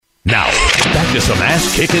to some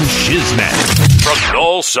ass-kicking shiznat from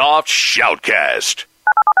Nullsoft Shoutcast.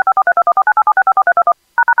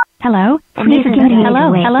 Hello, this is Betty.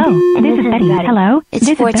 Hello, this is Betty. Hello, it's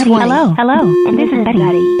this is Betty. Hello, this is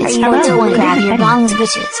Betty. It's 420. Grab your bongs,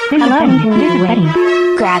 bitches. Hello, this is Betty.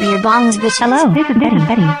 Grab your bongs, bitches. Hello, this is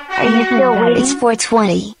Betty. Are you still waiting? It's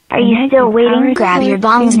 420. Are you still waiting? Grab your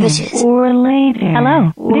bongs, bitches. Or later.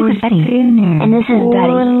 Hello, this is Betty. And this is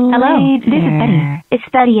Betty. Hello, this is Betty. It's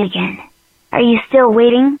Betty again. Are you still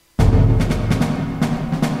waiting?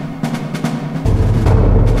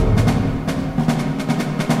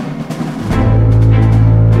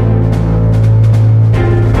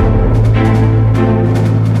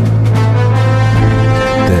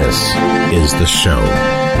 This is the show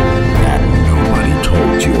that nobody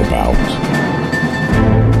told you about.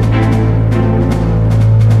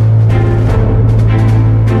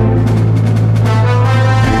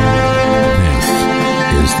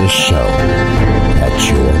 This is the show that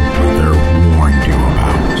your mother warned you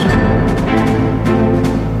about.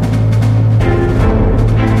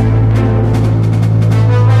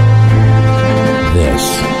 This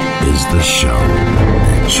is the show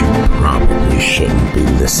that you probably shouldn't be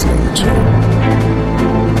listening to.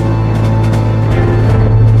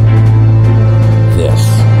 This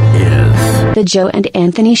is The Joe and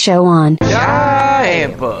Anthony Show on.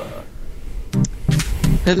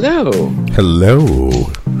 Hello. Hello.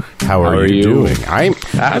 How are you doing? I'm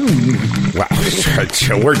Wow,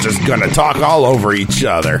 we're just gonna talk all over each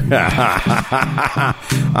other.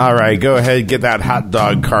 All right, go ahead, get that hot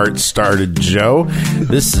dog cart started, Joe.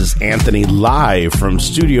 This is Anthony live from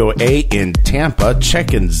Studio A in Tampa,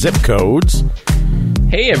 checking zip codes.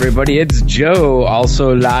 Hey everybody, it's Joe,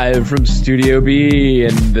 also live from Studio B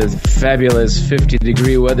in the fabulous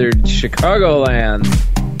 50-degree weathered Chicagoland.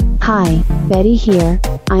 Hi, Betty here.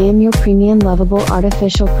 I am your premium lovable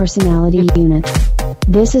artificial personality unit.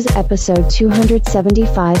 This is episode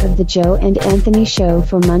 275 of the Joe and Anthony Show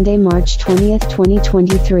for Monday, March 20th,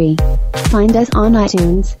 2023. Find us on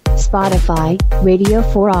iTunes, Spotify, Radio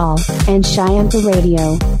for All, and Shyampa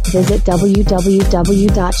Radio. Visit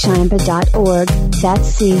www.shyampa.org.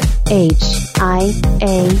 That's CHIAMPA.org.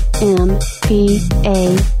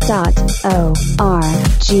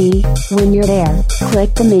 When you're there,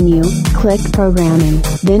 click the menu, click programming,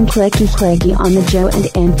 then clicky on the Joe and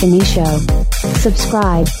Anthony Show.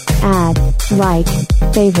 Subscribe, add, like,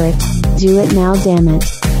 favorite, do it now, damn it.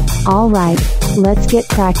 Alright, let's get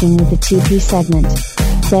cracking with the TP segment.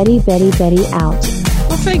 Betty out.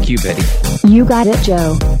 Well, thank you, Betty. You got it,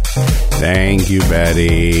 Joe. Thank you,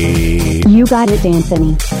 Betty. You got it,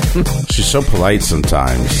 Anthony. She's so polite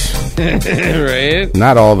sometimes. Right?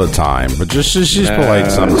 Not all the time, but just she's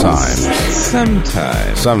polite sometimes.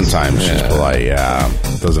 Sometimes she's polite, yeah.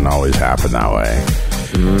 Doesn't always happen that way.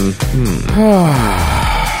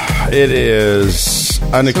 It is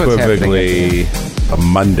unequivocally a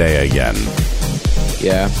Monday again.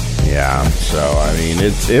 Yeah. Yeah. So I mean,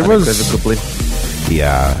 it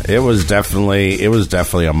was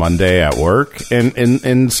definitely a Monday at work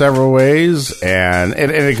in several ways, and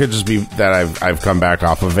it could just be that I've come back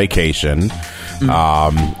off of vacation,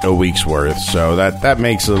 a week's worth, so that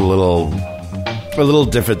makes it a little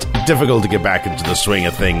difficult to get back into the swing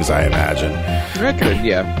of things, I imagine. Record,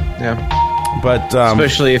 yeah. But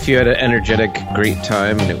especially if you had an energetic, great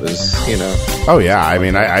time, and it was, Oh yeah, I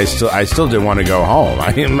mean, I still didn't want to go home.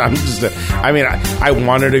 I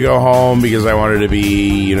wanted to go home because I wanted to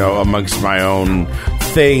be, amongst my own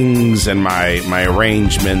things and my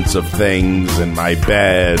arrangements of things and my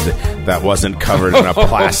bed that wasn't covered in a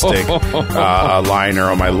plastic liner.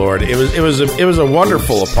 Oh my lord! It was a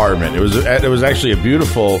wonderful apartment. It was actually a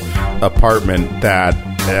beautiful apartment that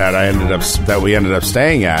we ended up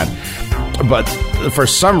staying at. But for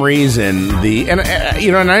some reason, and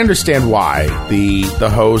I understand why the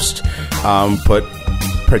host put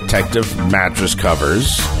protective mattress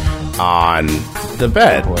covers on the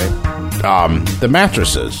bed, the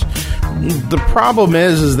mattresses. The problem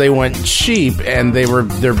is they went cheap, and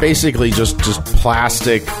they're basically just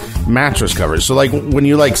plastic mattress covers. So like when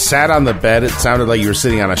you sat on the bed, it sounded like you were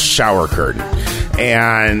sitting on a shower curtain.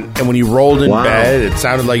 And when you rolled in bed, it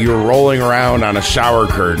sounded like you were rolling around on a shower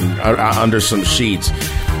curtain under some sheets.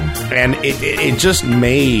 And it just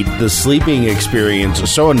made the sleeping experience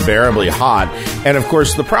so unbearably hot. And of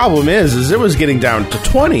course, the problem is it was getting down to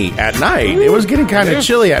 20 at night. It was getting kind of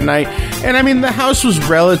chilly at night. And I mean, the house was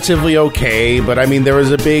relatively okay, but I mean, there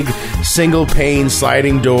was a big single pane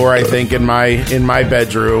sliding door, I think, in my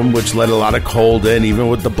bedroom, which let a lot of cold in, even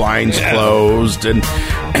with the blinds closed. And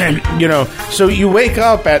So you wake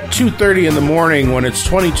up at 2:30 in the morning when it's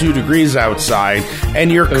 22 degrees outside,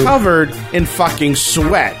 and you're covered in fucking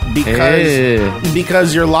sweat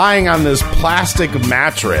because you're lying on this plastic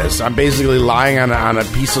mattress. I'm basically lying on a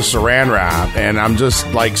piece of saran wrap, and I'm just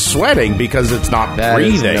like sweating because it's not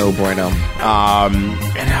breathing. That is no bueno.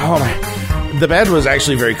 The bed was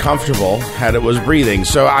actually very comfortable had it was breathing.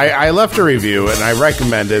 So I left a review, and I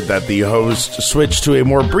recommended that the host switch to a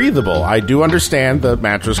more breathable. I do understand the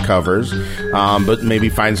mattress covers, but maybe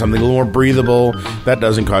find something a little more breathable that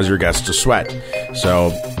doesn't cause your guests to sweat.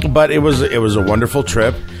 But it was a wonderful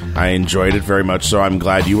trip. I enjoyed it very much, so I'm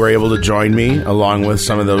glad you were able to join me along with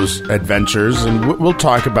some of those adventures, and we'll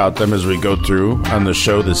talk about them as we go through on the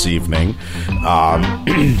show this evening.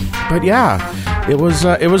 But yeah, it was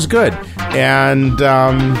good. And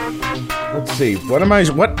let's see, what am I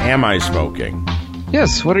smoking?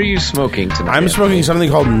 Yes, what are you smoking tonight? I'm smoking something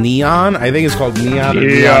called Neon. I think it's called Neon or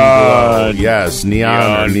Neon Glow. Yes,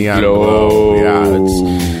 Neon or Neon Glow. Yeah,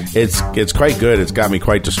 it's quite good. It's got me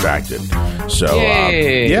quite distracted. So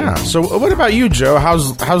yeah. So what about you, Joe?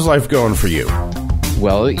 How's life going for you?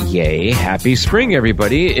 Well, yay. Happy spring,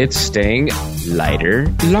 everybody. It's staying lighter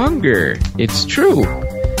longer. It's true.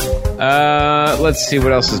 Let's see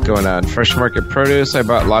what else is going on. Fresh market produce. I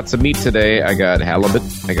bought lots of meat today. I got halibut,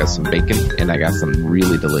 I got some bacon, and I got some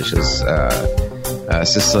really delicious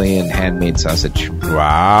Sicilian handmade sausage.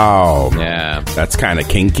 Wow. Yeah. That's kind of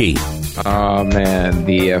kinky. Oh, man.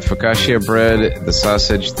 The focaccia bread, the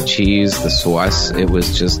sausage, the cheese, the sauce. It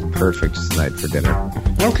was just perfect tonight for dinner.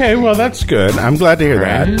 Okay, well, that's good. I'm glad to hear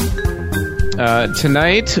that.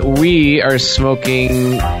 Tonight, we are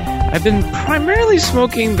smoking... I've been primarily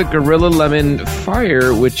smoking the Gorilla Lemon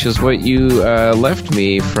Fire, which is what you left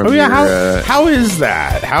me from. Oh yeah, how is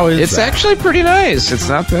that? It's actually pretty nice. It's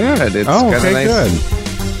not bad. It's okay, nice. Good.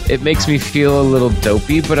 It makes me feel a little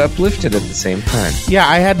dopey, but uplifted at the same time. Yeah,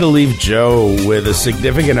 I had to leave Joe with a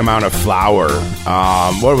significant amount of flour.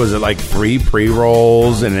 What was it, like 3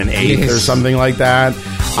 pre-rolls and an 8th or something like that?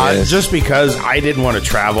 Yes. Just because I didn't want to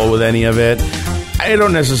travel with any of it. I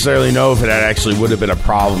don't necessarily know if it actually would have been a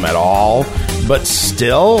problem at all, but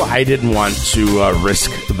still, I didn't want to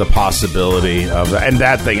risk the possibility of that. And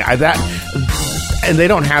that thing, and they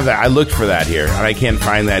don't have that. I looked for that here, and I can't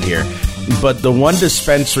find that here. But the one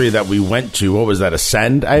dispensary that we went to, what was that,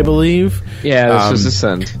 Ascend, I believe? Yeah, this was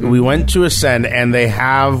Ascend. We went to Ascend, and they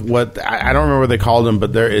have what, I don't remember what they called them,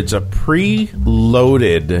 but it's a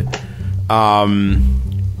pre-loaded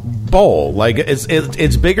bowl. Like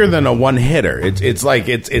it's bigger than a one hitter. It's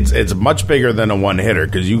much bigger than a one hitter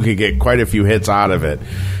because you could get quite a few hits out of it.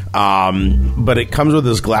 But it comes with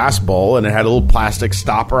this glass bowl, and it had a little plastic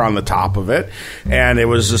stopper on the top of it, and it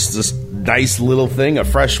was just this nice little thing of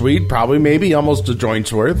fresh weed, probably maybe almost a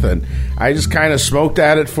joint's worth, and I just kind of smoked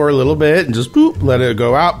at it for a little bit and just let it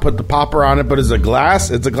go out, put the popper on it. But it's a glass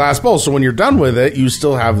bowl, so when you're done with it, you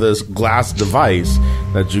still have this glass device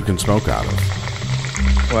that you can smoke out of.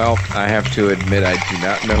 Well, I have to admit I do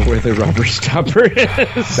not know where the rubber stopper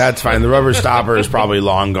is. That's fine. The rubber stopper is probably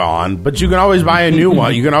long gone, but you can always buy a new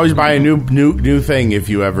one. You can always buy a new thing if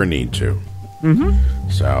you ever need to.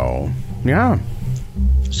 Mm-hmm. So, yeah.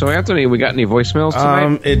 So, Anthony, we got any voicemails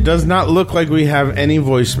tonight? It does not look like we have any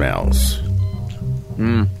voicemails.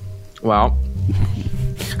 Well,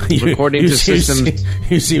 according to systems...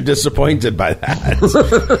 You seem disappointed by that.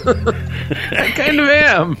 I kind of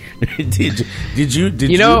am. Did you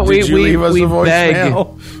leave us a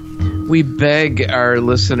voicemail? We beg our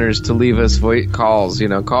listeners to leave us calls.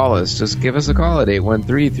 Call us. Just give us a call at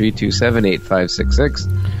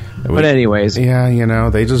 813-327-8566. But anyways. Yeah,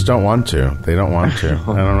 they just don't want to. They don't want to.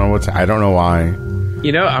 I don't know why.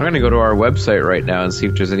 I'm going to go to our website right now and see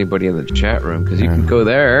if there's anybody in the chat room, because you can go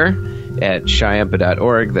there at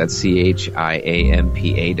chiampa.org. That's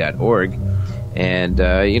CHIAMPA.org. And,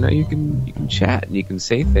 you can chat and you can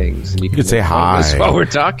say things. And you can say hi. While we're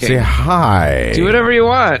talking. Say hi. Do whatever you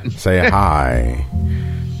want. Say hi.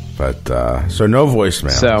 But, so no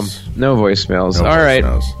voicemails. So, no voicemails. All right.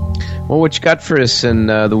 Well, what you got for us in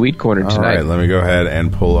the Weed Corner tonight? All right, let me go ahead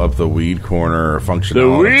and pull up the Weed Corner functionality. The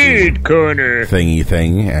Weed Corner thingy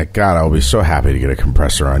thing. God, I'll be so happy to get a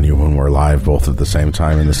compressor on you when we're live both at the same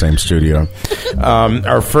time in the same studio.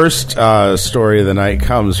 Our first story of the night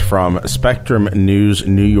comes from Spectrum News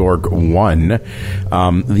New York 1.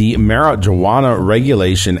 The Marijuana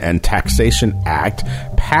Regulation and Taxation Act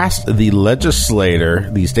passed the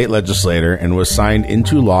state legislator, and was signed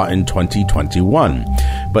into law in in 2021.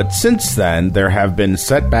 But since then, there have been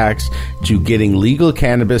setbacks to getting legal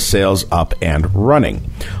cannabis sales up and running.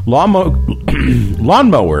 Lawnmowers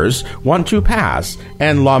want to pass,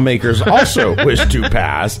 and lawmakers also wish to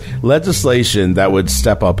pass legislation that would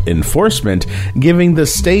step up enforcement, giving the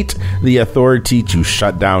state the authority to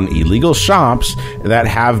shut down illegal shops that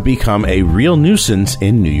have become a real nuisance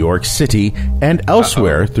in New York City and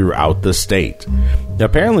elsewhere throughout the state.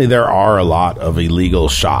 Apparently, there are a lot of illegal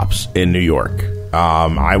shops in New York.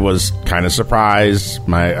 I was kind of surprised.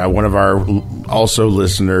 One of our also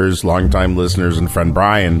listeners, longtime listeners, and friend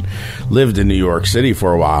Brian lived in New York City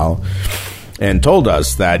for a while and told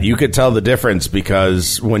us that you could tell the difference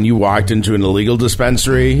because when you walked into an illegal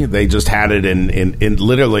dispensary, they just had it in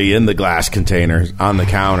literally in the glass containers on the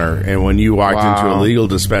counter. And when you walked into a legal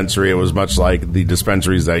dispensary, it was much like the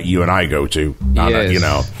dispensaries that you and I go to,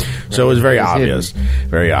 So it was very obvious.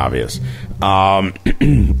 Very obvious.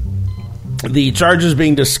 The charges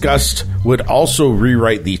being discussed would also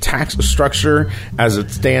rewrite the tax structure. As it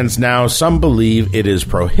stands now, some believe it is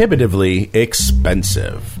prohibitively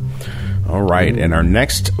expensive. All right, and our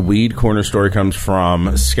next Weed Corner story comes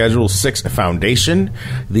from Schedule 6 Foundation.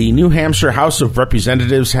 The New Hampshire House of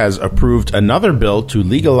Representatives has approved another bill to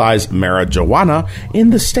legalize marijuana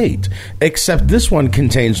in the state, except this one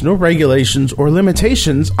contains no regulations or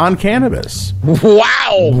limitations on cannabis.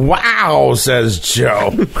 Wow, says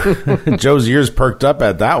Joe. Joe's ears perked up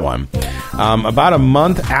at that one. About a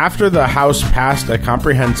month after the House passed a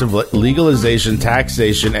comprehensive legalization,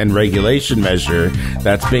 taxation, and regulation measure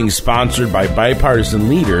that's being sponsored by bipartisan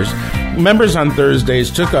leaders, members on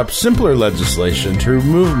Thursdays took up simpler legislation to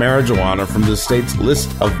remove marijuana from the state's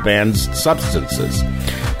list of banned substances.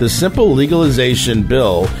 The simple legalization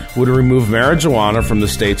bill would remove marijuana from the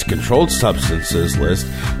state's controlled substances list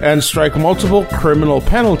and strike multiple criminal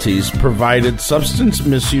penalties, provided substance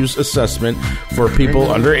misuse assessment for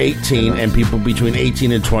people under 18 and people between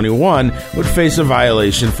 18 and 21 would face a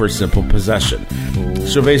violation for simple possession.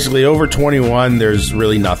 So basically, over 21, there's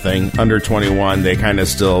really nothing. Under 21, they want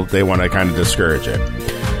to kind of discourage it.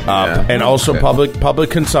 And also public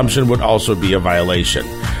consumption would also be a violation.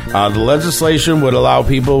 The legislation would allow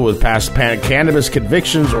people with past cannabis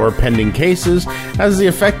convictions or pending cases as the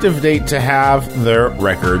effective date to have their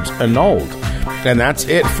records annulled. And that's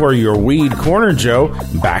it for your Weed Corner, Joe.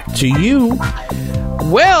 Back to you.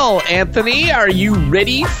 Well, Anthony, are you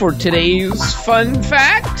ready for today's fun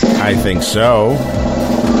fact? I think so.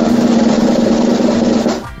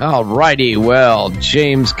 Alrighty, well,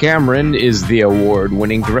 James Cameron is the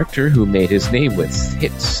award-winning director who made his name with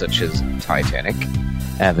hits such as Titanic,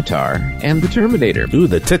 Avatar, and The Terminator. Ooh,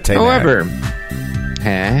 the Titanic. However,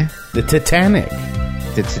 The Titanic.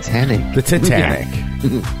 The Titanic. The Titanic.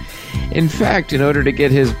 In fact, in order to get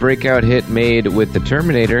his breakout hit made with The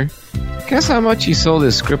Terminator, guess how much he sold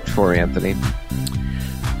his script for, Anthony?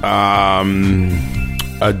 A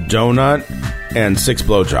donut and 6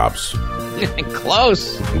 blowjobs.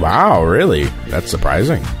 Close. Wow, really? That's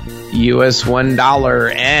surprising. US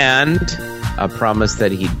 $1 and a promise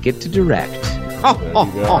that he'd get to direct.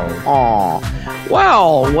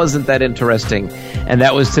 Well, wasn't that interesting? And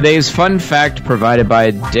that was today's fun fact provided by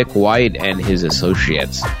Dick White and his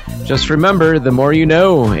associates. Just remember, the more you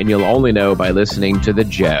know, and you'll only know by listening to the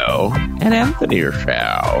Joe and Anthony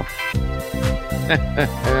Show.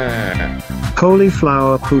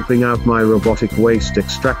 Cauliflower pooping out my robotic waste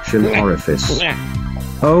extraction orifice.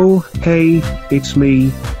 Oh, hey, it's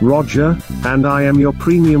me, Roger, and I am your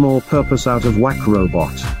premium all-purpose out-of-whack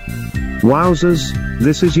robot. Wowzers,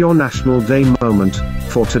 this is your National Day moment.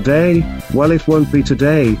 For today, well, it won't be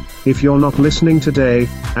today, if you're not listening today,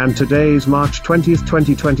 and today is March 20th,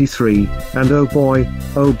 2023, and oh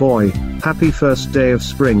boy, happy first day of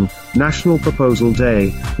spring, National Proposal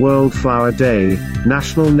Day, World Flower Day,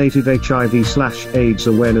 National Native HIV/AIDS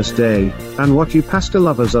Awareness Day, and what you pasta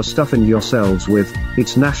lovers are stuffing yourselves with,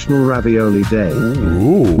 it's National Ravioli Day.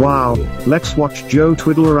 Ooh. Wow, let's watch Joe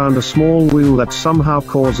twiddle around a small wheel that somehow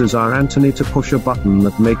causes our Anthony to push a button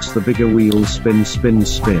that makes the bigger wheel spin.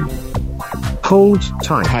 Hold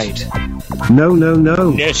tight. No.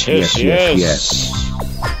 Yes.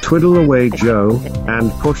 Twiddle away, Joe,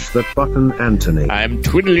 and push that button, Anthony. I'm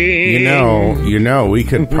twiddling. You know, we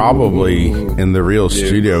could probably, in the real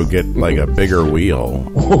studio, get like a bigger wheel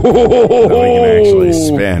that we can actually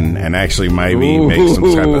spin and actually maybe make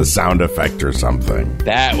some kind of sound effect or something.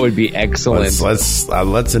 That would be excellent.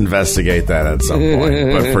 Let's investigate that at some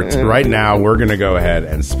point. But for right now, we're going to go ahead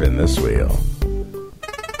and spin this wheel.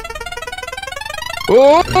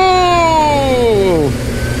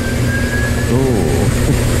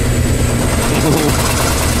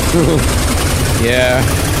 Yeah.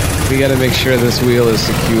 We gotta make sure this wheel is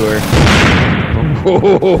secure.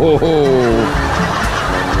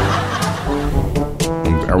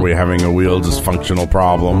 Are we having a wheel dysfunctional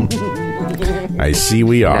problem? I see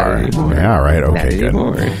we are. Yeah, right. Okay, good.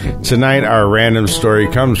 Tonight, our random story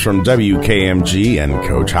comes from WKMG and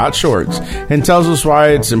Coach Hot Shorts and tells us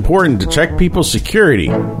why it's important to check people's security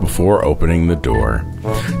before opening the door.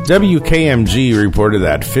 WKMG reported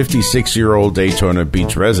that 56-year-old Daytona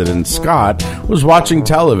Beach resident Scott was watching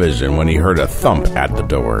television when he heard a thump at the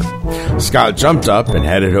door. Scott jumped up and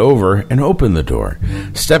headed over and opened the door,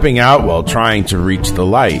 stepping out while trying to reach the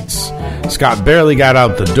lights. Scott barely got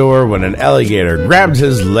out the door when an alligator grabbed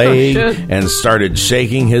his leg and started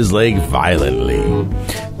shaking his leg violently.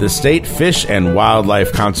 The State Fish and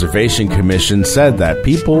Wildlife Conservation Commission said that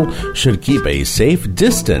people should keep a safe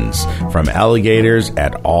distance from alligators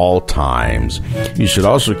at all times. You should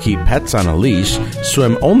also keep pets on a leash,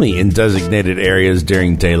 swim only in designated areas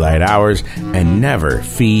during daylight hours, and never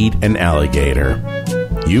feed an alligator.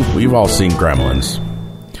 We've all seen Gremlins.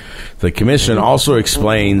 The commission also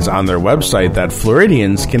explains on their website that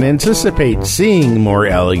Floridians can anticipate seeing more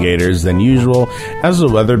alligators than usual as the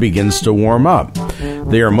weather begins to warm up.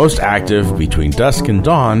 They are most active between dusk and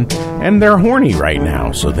dawn, and they're horny right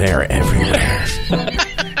now, so they're everywhere.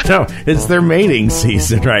 No, it's their mating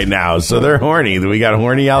season right now, so they're horny. We got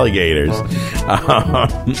horny alligators.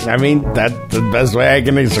 I mean, that's the best way I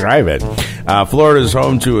can describe it. Florida is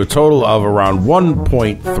home to a total of around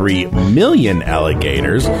 1.3 million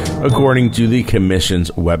alligators, according to the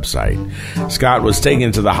commission's website. Scott was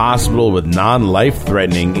taken to the hospital with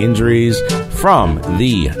non-life-threatening injuries from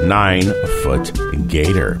the 9-foot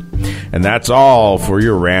gator. And that's all for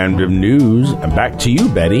your random news. And back to you,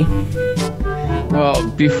 Betty.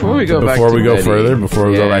 Well, before we go back to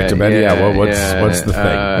Betty, Betty, what's the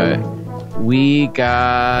thing? We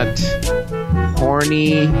got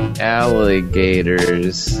horny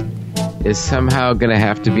alligators is somehow going to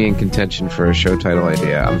have to be in contention for a show title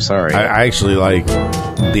idea. I'm sorry. I actually like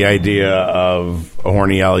the idea of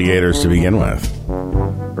horny alligators to begin with.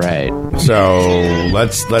 Right. So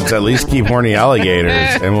let's at least keep horny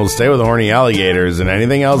alligators, and we'll stay with the horny alligators, and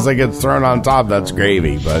anything else that gets thrown on top, that's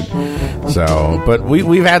gravy. But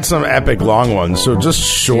we've had some epic long ones, so just a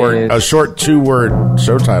short 2-word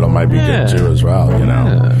show title might be good too as well. You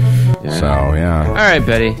know. Yeah. So yeah. All right,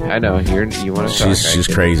 Betty. I know you want to talk. She's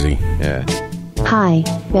crazy. Yeah. Hi,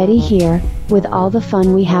 Betty here. With all the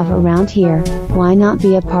fun we have around here, why not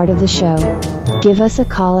be a part of the show? Give us a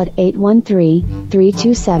call at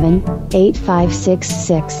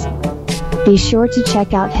 813-327-8566. Be sure to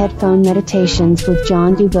check out Headphone Meditations with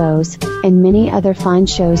John Dubose, and many other fine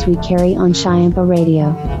shows we carry on Chiampa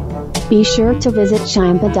Radio. Be sure to visit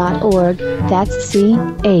chiampa.org, that's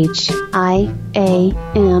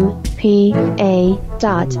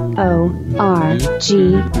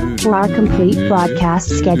CHIAMPA.org, for our complete broadcast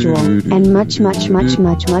schedule, and much more.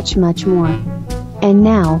 And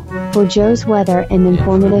now, for Joe's weather and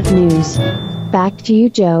informative news. Back to you,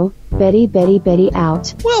 Joe. Betty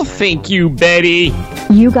out. Well, thank you, Betty.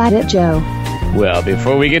 You got it, Joe. Well,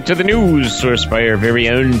 before we get to the news, sourced by our very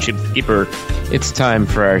own Chip Skipper, it's time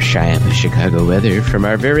for our Chiampa Chicago weather from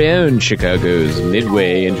our very own Chicago's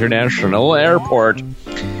Midway International Airport.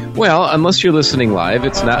 Well, unless you're listening live,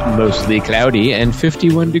 it's not mostly cloudy and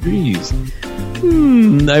 51 degrees.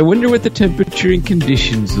 I wonder what the temperature and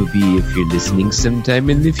conditions will be if you're listening sometime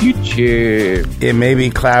in the future. It may be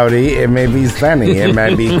cloudy, it may be sunny, it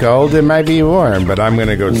might be cold, it might be warm, but I'm going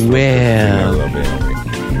to go sleep a little bit.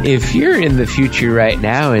 If you're in the future right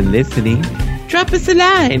now and listening, drop us a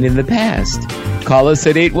line in the past. Call us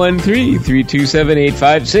at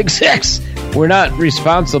 813-327-8566. We're not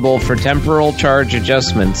responsible for temporal charge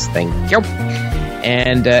adjustments. Thank you.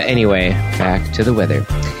 And anyway, back to the weather.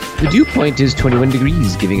 The dew point is 21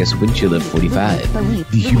 degrees, giving us a wind chill of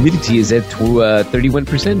 45. The humidity is at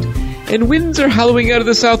 31%, and winds are hollowing out of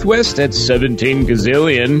the southwest at 17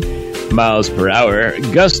 gazillion miles per hour,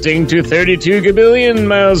 gusting to 32 gabillion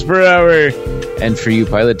miles per hour. And for you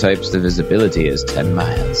pilot types, the visibility is 10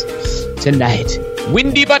 miles. Tonight,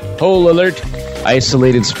 windy butthole alert.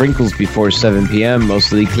 Isolated sprinkles before 7 p.m.,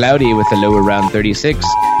 mostly cloudy with a low around 36.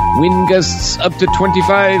 Wind gusts up to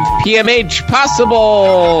 25 pmh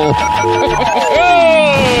possible.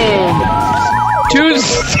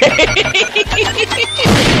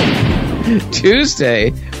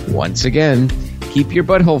 Tuesday, once again, keep your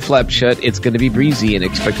butthole flap shut. It's going to be breezy and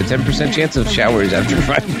expect a 10% chance of showers after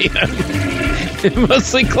 5 p.m.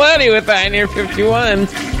 Mostly cloudy with a high near 51.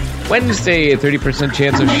 Wednesday, a 30%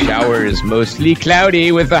 chance of showers, mostly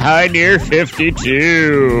cloudy with a high near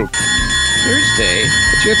 52. Thursday,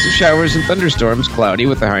 a chance of showers and thunderstorms, cloudy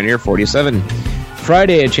with a high near 47.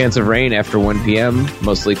 Friday, a chance of rain after 1 p.m.,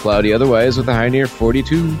 mostly cloudy otherwise with a high near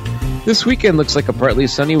 42. This weekend looks like a partly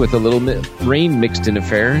sunny with a little rain mixed in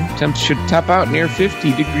affair. Temps should top out near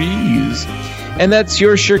 50 degrees. And that's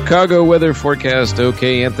your Chicago weather forecast.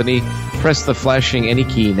 Okay, Anthony, press the flashing any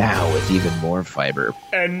key now with even more fiber.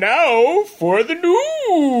 And now for the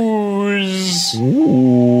news.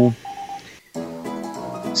 Ooh.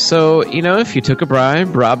 So, if you took a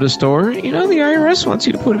bribe, robbed a store, the IRS wants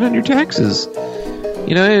you to put it on your taxes.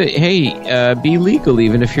 Hey, be legal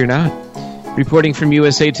even if you're not. Reporting from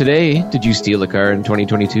USA Today, did you steal a car in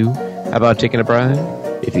 2022? How about taking a bribe?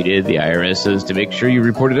 If you did, the IRS says to make sure you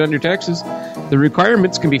report it on your taxes. The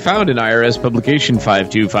requirements can be found in IRS Publication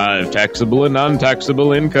 525, Taxable and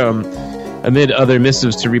Non-Taxable Income, amid other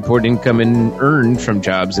missives to report income earned from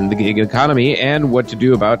jobs in the gig economy and what to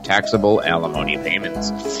do about taxable alimony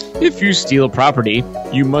payments. If you steal property,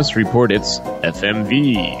 you must report its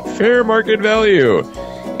FMV, fair market value,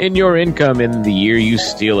 in your income in the year you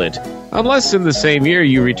steal it, unless in the same year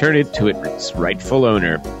you return it to its rightful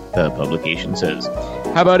owner, the publication says.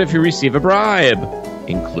 How about if you receive a bribe?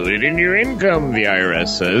 Included in your income, the IRS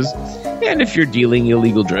says. And if you're dealing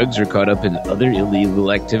illegal drugs or caught up in other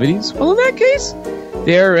illegal activities, well, in that case,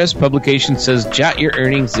 the IRS publication says jot your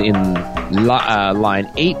earnings in line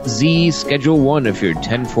 8Z, Schedule 1 of your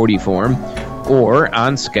 1040 form, or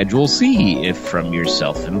on Schedule C if from your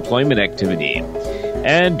self-employment activity.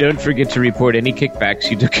 And don't forget to report any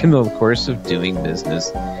kickbacks you took in the course of doing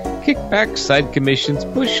business. Kickbacks, side commissions,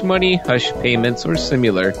 push money, hush payments, or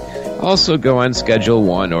similar also go on Schedule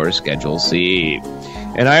 1 or Schedule C.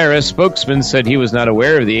 An IRS spokesman said he was not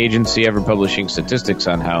aware of the agency ever publishing statistics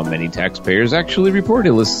on how many taxpayers actually report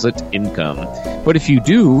illicit income. But if you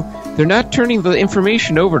do, they're not turning the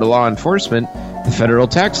information over to law enforcement. The federal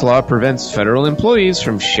tax law prevents federal employees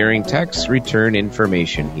from sharing tax return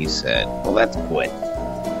information, he said. Well, that's good.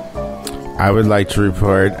 I would like to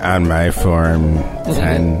report on my Form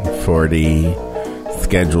 1040,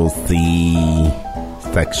 Schedule C,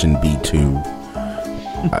 Section B2.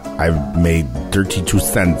 I've made 32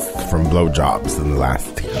 cents from blowjobs in the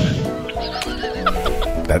last year.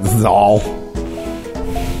 That's all.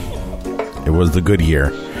 It was a good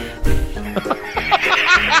year.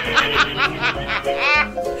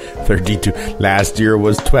 32. Last year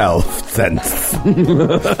was 12 cents.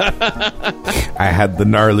 I had the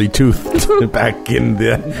gnarly tooth back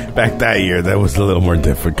that year. That was a little more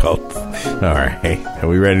difficult. All right. Are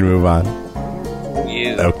we ready to move on?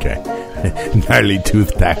 Yes. Okay. Gnarly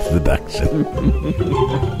tooth tax deduction.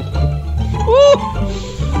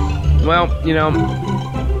 Well,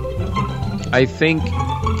 I think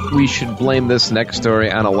we should blame this next story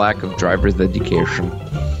on a lack of driver's education.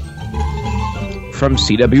 From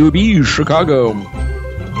CWB Chicago.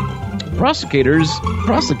 Prosecutors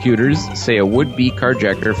say a would-be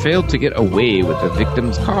carjacker failed to get away with the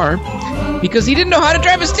victim's car because he didn't know how to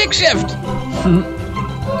drive a stick shift.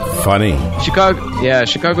 Funny.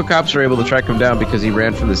 Chicago cops were able to track him down because he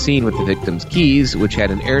ran from the scene with the victim's keys, which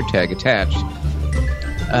had an air tag attached.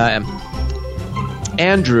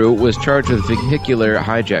 Andrew was charged with vehicular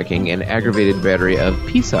hijacking and aggravated battery of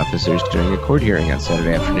peace officers during a court hearing on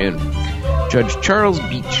Saturday afternoon. Judge Charles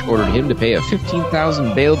Beach ordered him to pay a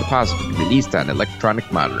 $15,000 bail deposit to be released on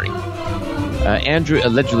electronic monitoring. Andrew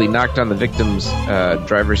allegedly knocked on the victim's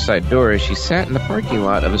driver's side door as she sat in the parking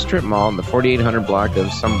lot of a strip mall in the 4800 block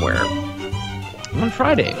of somewhere on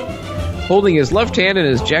Friday. Holding his left hand in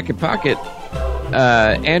his jacket pocket,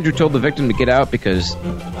 Andrew told the victim to get out because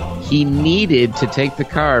he needed to take the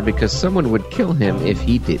car because someone would kill him if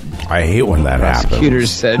he didn't. I hate when that happens.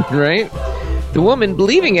 Prosecutors said, right? The woman,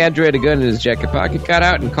 believing Andrew had a gun in his jacket pocket, got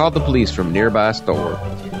out and called the police from a nearby store.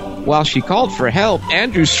 While she called for help,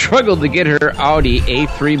 Andrew struggled to get her Audi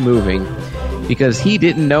A3 moving because he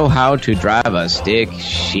didn't know how to drive a stick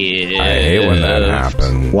shift. I hate when that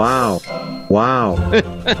happens. Wow.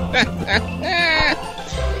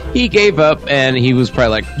 He gave up, and he was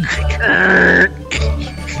probably like...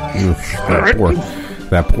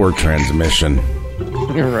 That poor transmission.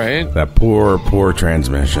 Right? That poor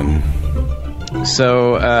transmission.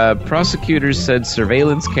 So, prosecutors said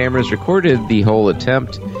surveillance cameras recorded the whole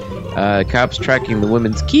attempt. Cops tracking the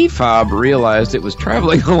woman's key fob realized it was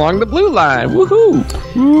traveling along the blue line. Woohoo!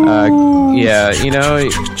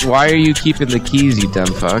 Why are you keeping the keys, you dumb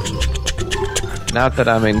fuck? Not that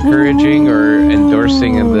I'm encouraging or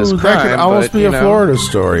endorsing in this crime. That could almost but, be a Florida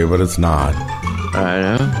story, but it's not. I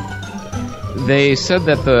know. They said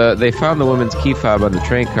that they found the woman's key fob on the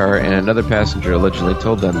train car, and another passenger allegedly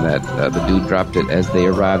told them that the dude dropped it as they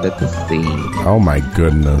arrived at the scene. Oh, my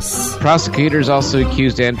goodness. Prosecutors also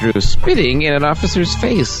accused Andrew of spitting in an officer's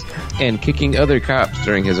face and kicking other cops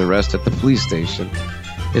during his arrest at the police station.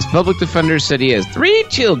 His public defender said he has 3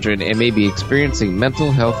 children and may be experiencing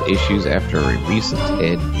mental health issues after a recent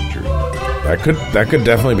head injury. That could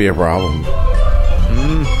definitely be a problem.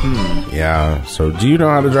 Mm-hmm. Yeah. So, do you know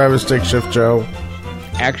how to drive a stick shift, Joe?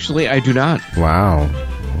 Actually, I do not. Wow.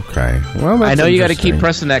 Okay. Well, that's I know you got to interesting. keep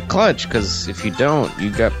pressing that clutch, because if you don't,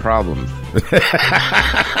 you got problems.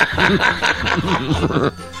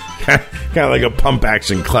 Kind of like a pump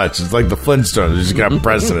action clutch. It's like the Flintstones. You just got to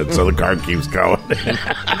pressing it so the car keeps going.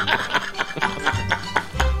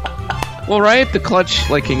 Well, right? The clutch,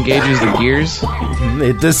 engages the gears?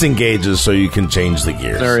 It disengages so you can change the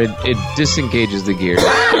gears. Or it disengages the gears.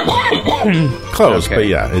 Close, Okay. but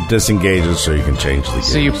yeah, it disengages so you can change the gears.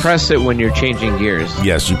 So you press it when you're changing gears.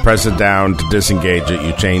 Yes, you press it down to disengage it,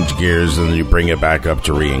 you change gears, and then you bring it back up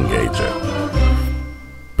to re-engage it.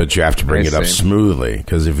 But you have to bring it up smoothly,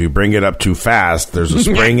 because if you bring it up too fast, there's a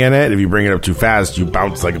spring in it. If you bring it up too fast, you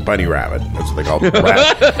bounce like a bunny rabbit. That's what they call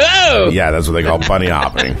Yeah, that's what they call bunny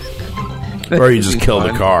hopping. Or you just kill the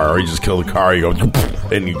car, you go,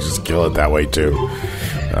 and you just kill it that way too.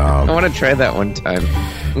 I want to try that one time.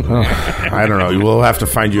 I don't know. We'll have to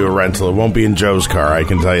find you a rental. It won't be in Joe's car, I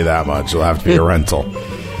can tell you that much. It'll have to be a rental.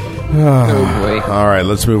 Oh, boy. All right,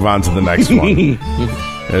 let's move on to the next one.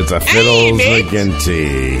 It's a Fiddles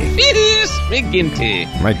McGinty. Fiddles McGinty.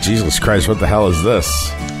 My Jesus Christ, what the hell is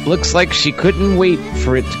this? Looks like she couldn't wait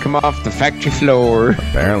for it to come off the factory floor.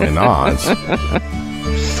 Apparently not.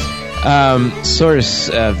 Source,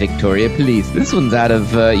 Victoria Police. This one's out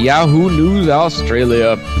of Yahoo News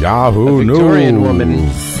Australia. Yahoo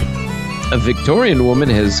News. A Victorian woman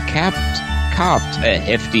has copped a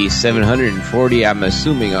hefty 740, I'm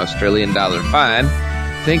assuming Australian dollar fine,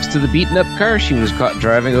 thanks to the beaten up car she was caught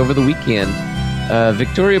driving over the weekend.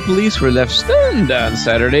 Victoria Police were left stunned on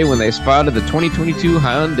Saturday when they spotted the 2022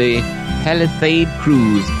 Hyundai Palisade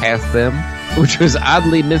Cruise past them, which was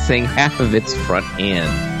oddly missing half of its front end.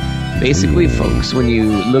 Basically, folks, when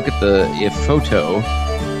you look at the photo,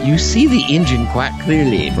 you see the engine quite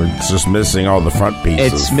clearly. It's just missing all the front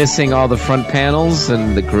pieces. It's missing all the front panels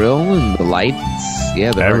and the grille and the lights.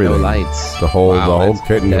 Yeah, there are no lights. The whole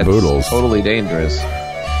kit and caboodle. That's totally dangerous.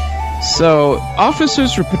 So,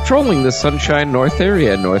 officers were patrolling the Sunshine North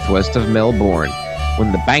area northwest of Melbourne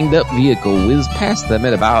when the banged-up vehicle whizzed past them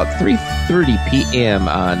at about 3:30 p.m.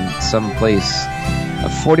 on someplace. A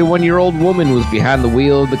 41-year-old woman was behind the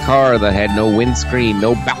wheel of the car that had no windscreen,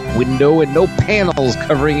 no back window, and no panels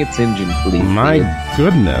covering its engine. My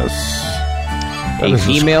goodness. A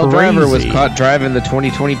female driver was caught driving the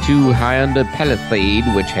 2022 Hyundai Palisade,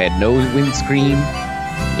 which had no windscreen.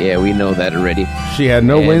 Yeah, we know that already. She had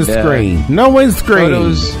no windscreen. No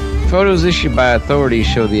windscreen. Photos issued by authorities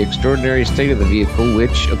show the extraordinary state of the vehicle,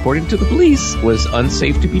 which, according to the police, was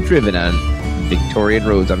unsafe to be driven on Victorian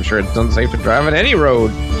roads. I'm sure it's unsafe to drive on any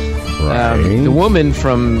road. Right. The woman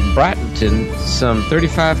from Brighton, some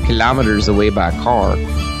 35 kilometers away by car,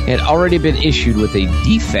 had already been issued with a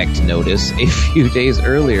defect notice a few days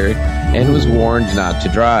earlier and was warned not to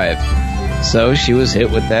drive. So she was hit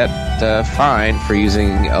with that fine for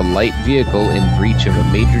using a light vehicle in breach of a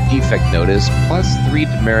major defect notice, plus 3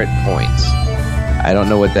 demerit points. I don't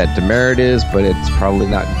know what that demerit is, but it's probably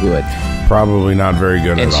not good. Probably not very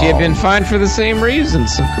good at all. And she had been fined for the same reason,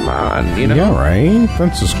 so come on, you know. Yeah, right?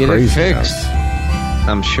 That's just get crazy. Get it fixed.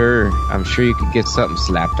 I'm sure you could get something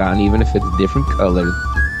slapped on, even if it's a different color.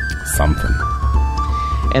 Something.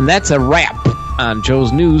 And that's a wrap on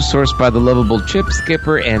Joe's News, sourced by the lovable Chip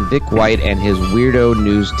Skipper and Dick White and his weirdo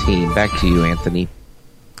news team. Back to you, Anthony.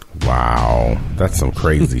 Wow, that's some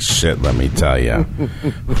crazy shit, let me tell you.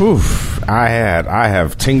 Oof, I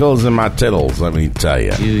have tingles in my tittles, let me tell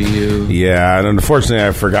you. Do you? Yeah, and unfortunately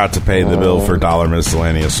I forgot to pay the bill for Dollar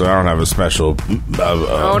Miscellaneous, so I don't have a special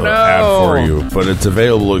ad for you, but it's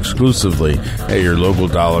available exclusively at your local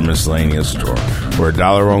Dollar Miscellaneous store, where a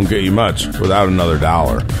dollar won't get you much without another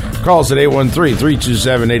dollar. Call us at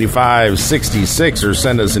 813-327-8566 or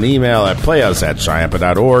send us an email at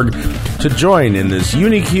playus@chiampa.org to join in this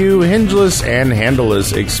UniQ, hingeless, and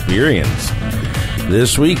handleless experience.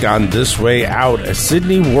 This week on This Way Out,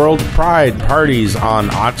 Sydney World Pride parties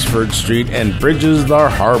on Oxford Street and bridges the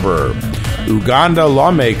harbor. Uganda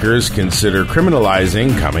lawmakers consider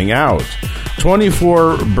criminalizing coming out.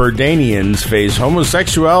 24 Burdanians face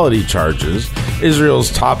homosexuality charges.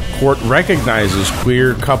 Israel's top court recognizes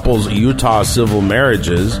queer couples' Utah civil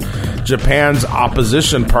marriages. Japan's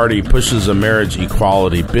opposition party pushes a marriage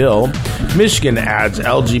equality bill. Michigan adds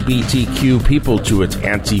LGBTQ people to its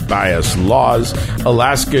anti-bias laws.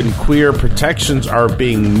 Alaskan queer protections are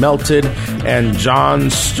being melted. And Jon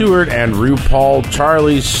Stewart and RuPaul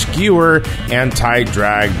Charlie skewer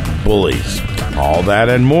anti-drag bullies. All that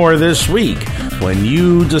and more this week when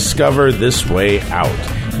you discover This Way Out,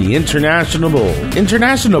 the international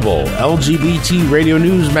LGBT radio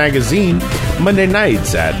news magazine, Monday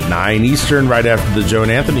nights at 9 Eastern, right after the Joe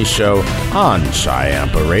and Anthony Show on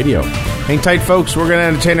Chi-Ampa Radio. Hang tight, folks. We're going to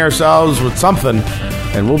entertain ourselves with something,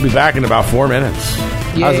 and we'll be back in about 4 minutes.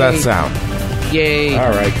 Yay. How's that sound? Yay.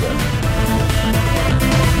 All right, good.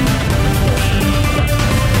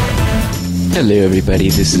 Hello, everybody.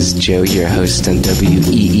 This is Joe, your host on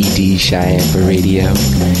WEED Chi-Ampa Radio.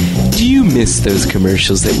 Do you miss those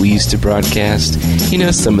commercials that we used to broadcast? You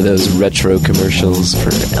know, some of those retro commercials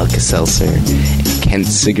for Alka-Seltzer and Kent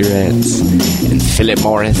cigarettes and Philip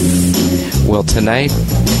Morris. Well, tonight,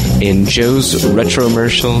 in Joe's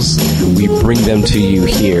Retro-mercials, we bring them to you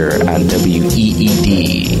here on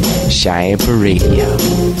WEED Chi-Ampa Radio.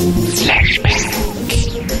 Flashback.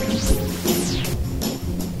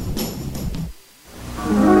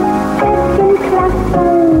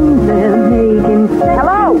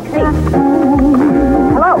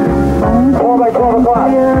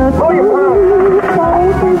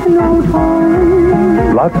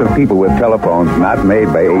 Lots of people with telephones not made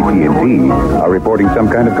by AT&T are reporting some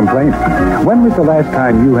kind of complaint. When was the last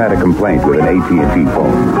time you had a complaint with an AT&T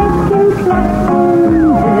phone?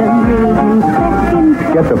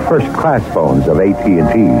 Get the first-class phones of AT&T.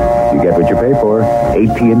 You get what you pay for.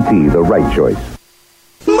 AT&T, the right choice.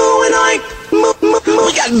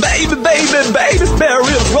 We got baby, spare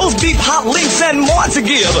ribs, roast beef, hot links, and more to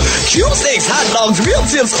give. Cube steaks, hot dogs, real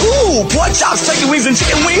tips, ooh, pork chops, turkey wings, and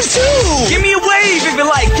chicken wings too. Give me a wave if you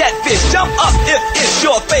like catfish. Jump up if it's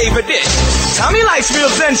your favorite dish. Tommy likes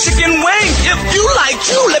ribs and chicken wings. If you like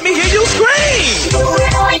you, let me hear you scream.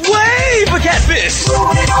 Wave for catfish.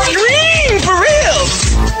 Scream for ribs.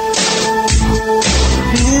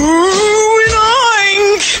 Ooh, and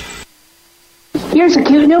oink. Here's a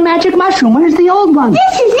cute new magic mushroom. Where's the old one?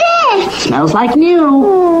 This is it! Smells like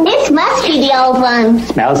new. This must be the old one.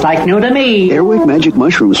 Smells like new to me. Airwick Magic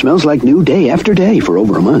Mushroom smells like new day after day for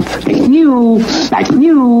over a month. It's new. That's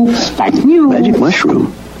new. That's new. Magic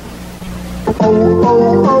Mushroom.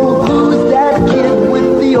 Oh, who's that kid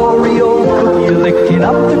with the Oreo cookie licking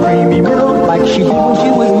up the creamy milk like she did when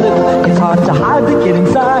she was little? It's hard to hide the kid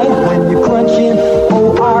inside when you're crunching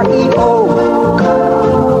Oreo.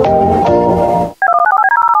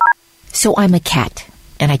 So I'm a cat,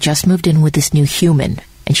 and I just moved in with this new human,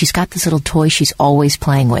 and she's got this little toy she's always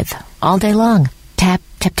playing with, all day long. Tap,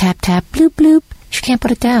 tap, tap, tap, bloop, bloop. She can't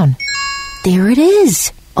put it down. There it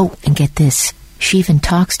is. Oh, and get this. She even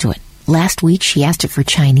talks to it. Last week, she asked it for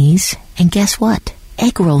Chinese, and guess what?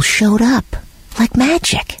 Egg rolls showed up. Like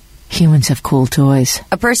magic. Humans have cool toys.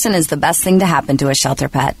 A person is the best thing to happen to a shelter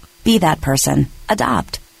pet. Be that person.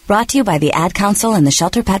 Adopt. Brought to you by the Ad Council and the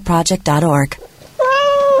ShelterPetProject.org.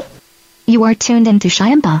 You are tuned into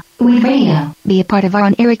Chi-Ampa Radio. Be a part of our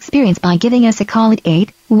on-air experience by giving us a call at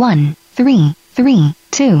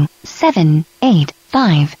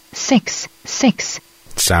 813-327-8566.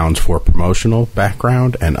 Sounds for promotional,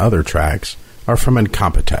 background, and other tracks are from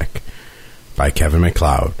Incompetech by Kevin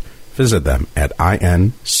MacLeod. Visit them at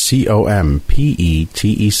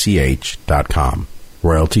incompetech.com.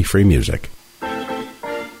 Royalty-free music.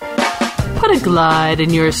 Put a glide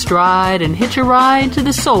in your stride and hitch a ride to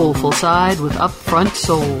the soulful side with Upfront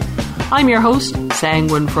Soul. I'm your host,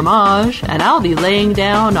 Sanguine Fromage, and I'll be laying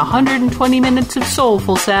down 120 minutes of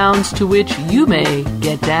soulful sounds to which you may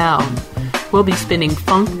get down. We'll be spinning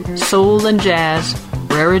funk, soul, and jazz,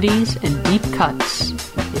 rarities, and deep cuts.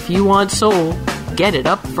 If you want soul, get it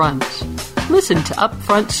up front. Listen to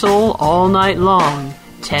Upfront Soul all night long,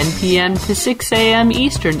 10 p.m. to 6 a.m.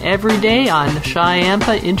 Eastern every day on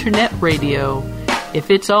Chi-Ampa Internet Radio.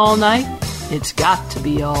 If it's all night, it's got to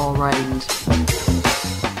be all right.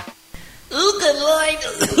 Ooh, good Lord.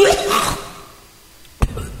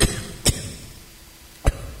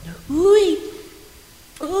 Ooh.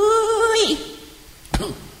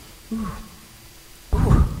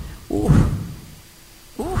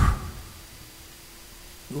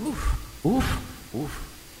 Ooh. Oof.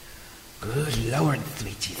 Good Lord,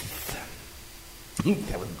 sweet Jesus.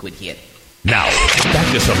 That was a good hit. Now,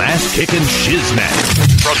 back to some ass-kicking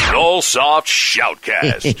shiznat from Nullsoft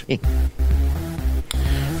Shoutcast.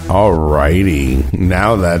 Alrighty.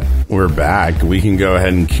 Now that we're back, we can go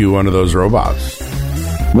ahead and cue one of those robots.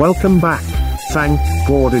 Welcome back. Thank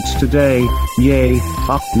God it's today, yay.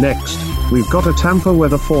 Up next, we've got a Tampa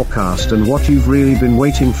weather forecast and what you've really been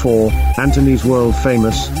waiting for, Anthony's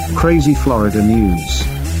world-famous, crazy Florida news.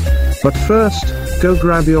 But first, go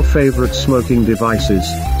grab your favorite smoking devices,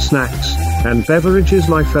 snacks, and beverages,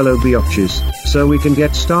 my fellow biatches, so we can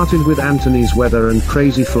get started with Anthony's weather and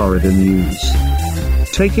crazy Florida news.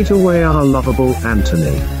 Take it away, our lovable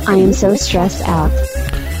Anthony. I am so stressed out.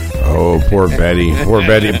 Oh, poor Betty. Poor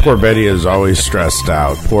Betty is always stressed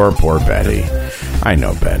out. Poor Betty. I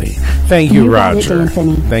know Betty. Thank you, Roger.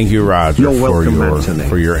 Thank you, Roger,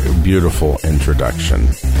 for your beautiful introduction.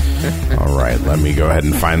 All right, let me go ahead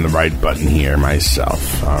and find the right button here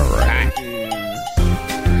myself.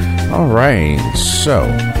 All right, so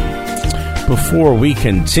before we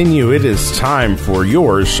continue, it is time for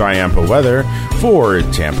your Chiampa weather for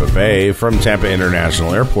Tampa Bay from Tampa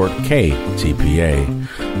International Airport, KTPA.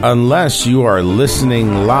 Unless you are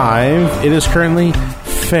listening live, it is currently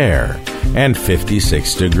fair and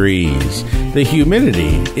 56 degrees. The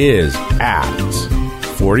humidity is at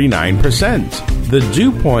 49%. The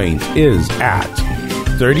dew point is at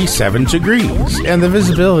 37 degrees, and the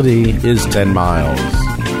visibility is 10 miles.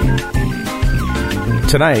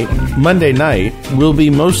 Tonight, Monday night, will be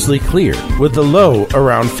mostly clear with a low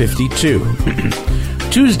around 52.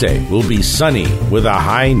 Tuesday will be sunny with a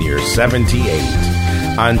high near 78.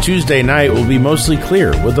 On Tuesday night will be mostly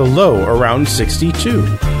clear with a low around 62.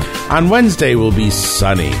 On Wednesday will be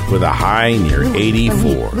sunny with a high near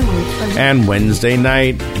 84. And Wednesday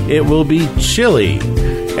night it will be chilly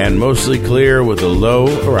and mostly clear with a low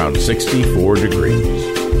around 64 degrees.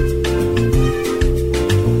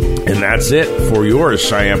 And that's it for your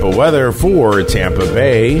Chiampa weather for Tampa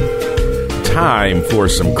Bay. Time for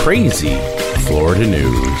some crazy Florida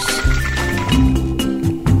news.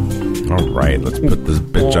 All right, let's put this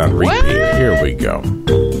bitch on repeat. Here we go.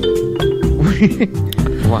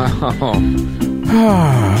 Wow.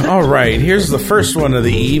 All right, here's the first one of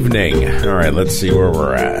the evening. All right, let's see where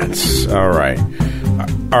we're at. All right.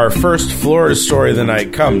 Our first Florida story of the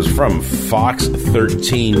night comes from Fox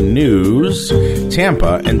 13 News,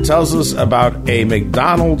 Tampa, and tells us about a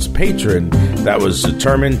McDonald's patron that was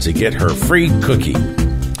determined to get her free cookie.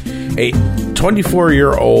 A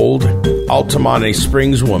 24-year-old Altamonte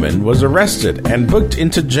Springs woman was arrested and booked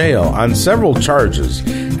into jail on several charges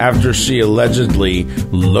after she allegedly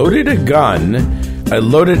loaded a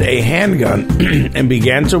handgun and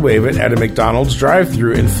began to wave it at a McDonald's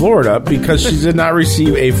drive-thru in Florida because she did not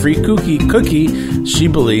receive a free cookie she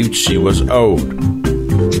believed she was owed.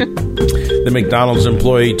 The McDonald's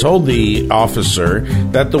employee told the officer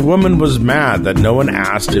that the woman was mad that no one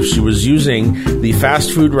asked if she was using the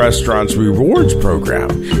fast food restaurant's rewards program,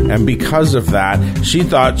 and because of that, she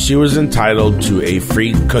thought she was entitled to a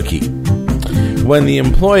free cookie. When the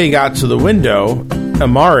employee got to the window,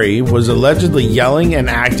 Amari was allegedly yelling and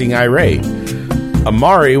acting irate.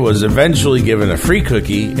 Amari was eventually given a free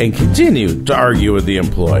cookie and continued to argue with the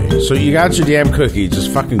employee. So you got your damn cookie, just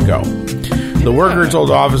fucking go. The worker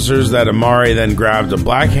told officers that Amari then grabbed a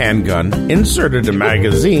black handgun, inserted a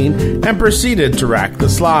magazine, and proceeded to rack the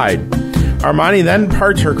slide. Armani then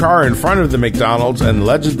parked her car in front of the McDonald's and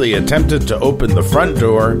allegedly attempted to open the front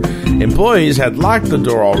door. Employees had locked the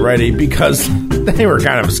door already because they were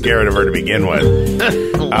kind of scared of her to begin with.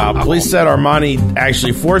 Police said Armani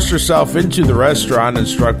actually forced herself into the restaurant and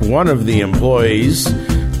struck one of the employees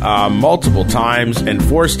multiple times and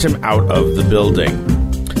forced him out of the building.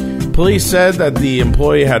 Police said that the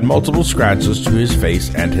employee had multiple scratches to his face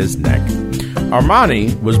and his neck.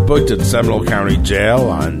 Armani was booked at Seminole County Jail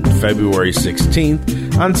on February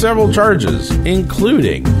 16th on several charges,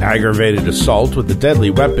 including aggravated assault with a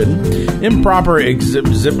deadly weapon, improper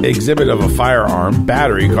exhibit of a firearm,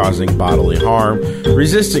 battery causing bodily harm,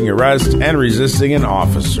 resisting arrest, and resisting an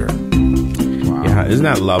officer. Wow. Yeah, isn't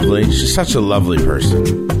that lovely? She's such a lovely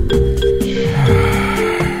person.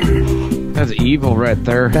 That's evil right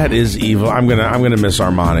there. That is evil. I'm gonna miss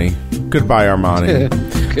Armani. Goodbye,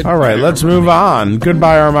 Armani. All right, let's move on.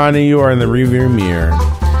 Goodbye, Armani. You are in the rearview mirror.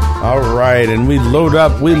 All right, and we load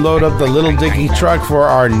up the little dicky truck for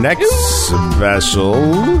our next special.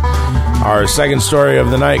 Our second story of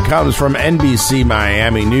the night comes from NBC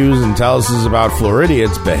Miami News and tells us about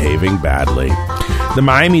Floridians behaving badly. The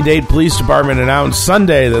Miami-Dade Police Department announced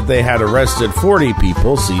Sunday that they had arrested 40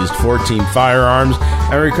 people, seized 14 firearms,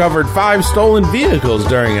 and recovered 5 stolen vehicles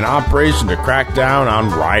during an operation to crack down on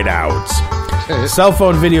ride-outs. Cell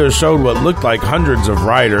phone videos showed what looked like hundreds of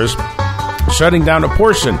riders shutting down a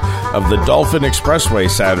portion of the Dolphin Expressway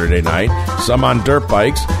Saturday night, some on dirt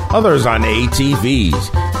bikes, others on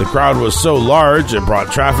ATVs. The crowd was so large it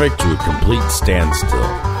brought traffic to a complete standstill.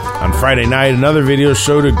 On Friday night, another video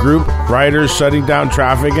showed a group of riders shutting down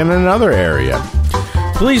traffic in another area.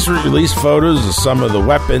 Police released photos of some of the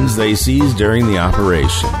weapons they seized during the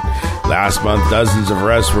operation. Last month, dozens of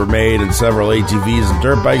arrests were made and several ATVs and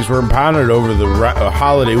dirt bikes were impounded over the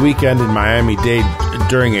holiday weekend in Miami-Dade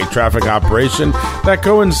during a traffic operation that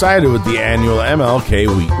coincided with the annual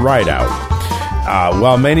MLK Week Rideout.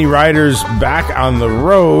 While many riders back on the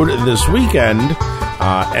road this weekend,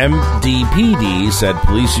 MDPD said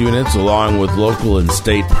police units, along with local and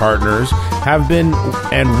state partners, have been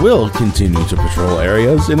and will continue to patrol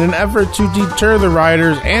areas in an effort to deter the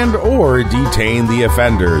riders and or detain the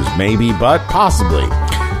offenders, maybe but possibly.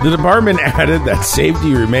 The department added that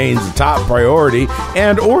safety remains a top priority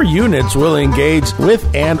and or units will engage with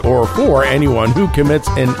and or for anyone who commits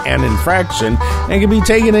an infraction and can be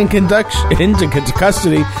taken into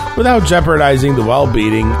custody without jeopardizing the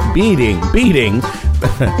well-being.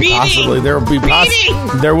 Possibly there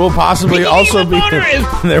will possibly also be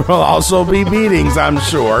there will also be beatings, I'm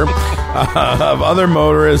sure, of other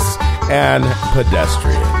motorists and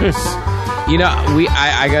pedestrians. You know,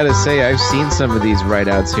 I gotta say, I've seen some of these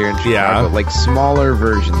rideouts here in Chicago, like smaller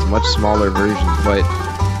versions, much smaller versions, but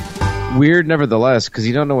weird nevertheless, because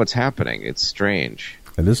you don't know what's happening. It's strange.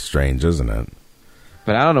 It is strange, isn't it?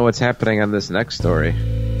 But I don't know what's happening on this next story.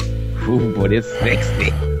 Ooh, but it's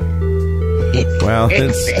sexy. Well,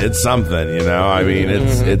 it's something, you know. I mean,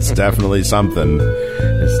 it's definitely something.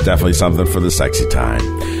 It's definitely something for the sexy time.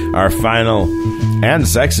 Our final and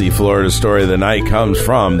sexy Florida story of the night comes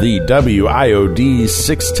from the WIOD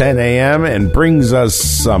 610 AM and brings us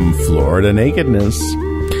some Florida nakedness.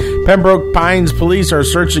 Pembroke Pines police are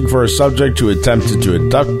searching for a subject who attempted to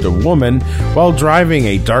abduct a woman while driving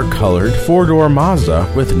a dark-colored four-door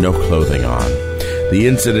Mazda with no clothing on. The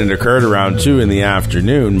incident occurred around 2 in the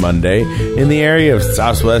afternoon Monday in the area of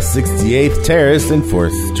Southwest 68th Terrace and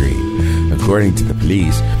 4th Street. According to the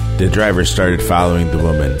police, the driver started following the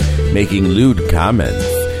woman, making lewd comments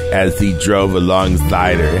as he drove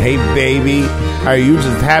alongside her. "Hey, baby, are you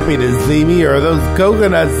just happy to see me, or are those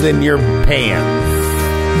coconuts in your pants?"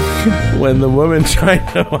 When the woman tried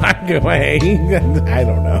to walk away, I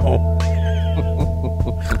don't know.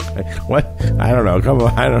 What? I don't know. Come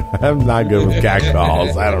on. I'm not good with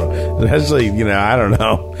catcalls. I don't know. Especially, I don't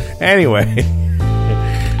know. Anyway.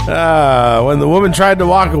 When the woman tried to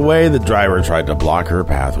walk away, the driver tried to block her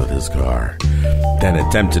path with his car, then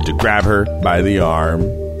attempted to grab her by the arm.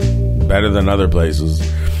 Better than other places.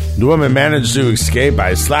 The woman managed to escape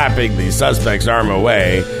by slapping the suspect's arm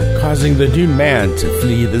away, causing the nude man to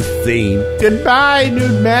flee the scene. "Goodbye,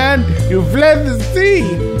 nude man. You fled the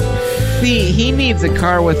scene." See, he needs a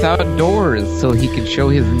car without doors so he can show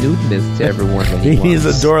his nudeness to everyone. He needs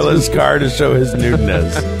a doorless car to show his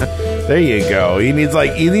nudeness. There you go. He needs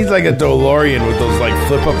like a DeLorean with those like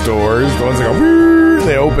flip up doors. The ones that go,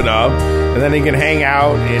 they open up, and then he can hang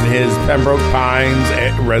out in his Pembroke Pines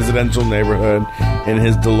residential neighborhood in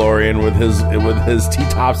his DeLorean with his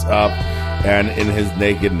T-tops up and in his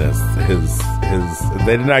nakedness.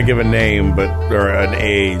 They did not give a name or an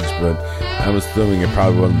age, but I'm assuming it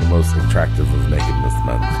probably wasn't the most attractive of nakedness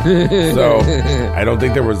men. So I don't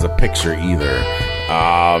think there was a picture either.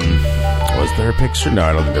 Was there a picture? No,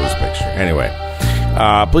 I don't think there was a picture. Anyway,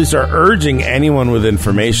 police are urging anyone with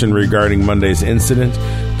information regarding Monday's incident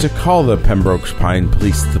to call the Pembroke Pines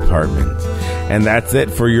Police Department. And that's it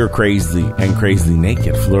for your crazy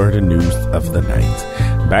naked Florida news of the night.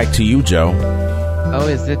 Back to you, Joe. Oh,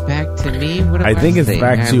 is it back to me? What am I think it's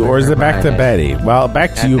back to you, or is it back to Betty? Well,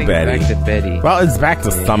 back to you, Betty. Back to Betty. Well, it's back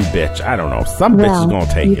to some bitch. I don't know. Some bitch is going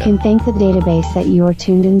to take it. You can thank the database that you are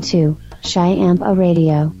tuned into, Shyampa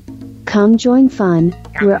Radio. Come join fun.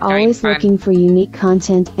 We're always looking for unique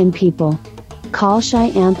content and people. Call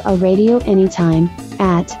Shyampa Radio anytime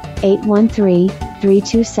at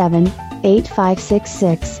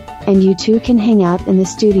 813-327-8566. And you two can hang out in the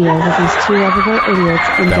studio with these two lovable idiots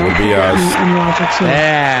and that would be us. And Roger too.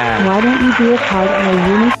 Yeah. Why don't you be a part of a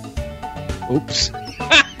unique... Oops.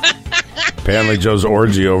 Apparently Joe's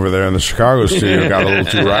orgy over there in the Chicago studio got a little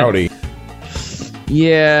too rowdy.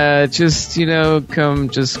 Yeah, just,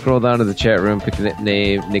 just scroll down to the chat room, pick a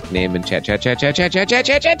nickname, and chat.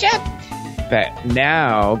 But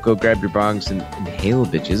now, go grab your bongs and inhale,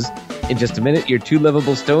 bitches. In just a minute, your two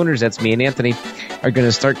lovable stoners, that's me and Anthony, are going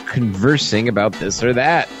to start conversing about this or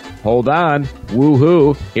that. Hold on.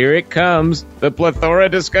 Woohoo. Here it comes. The plethora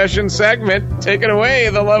discussion segment. Take it away,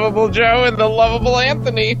 the lovable Joe and the lovable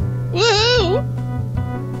Anthony. Woohoo.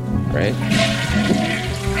 Right?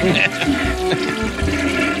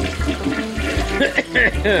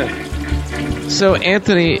 So,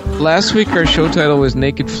 Anthony, last week our show title was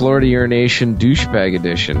Naked Florida Urination Douchebag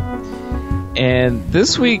Edition. And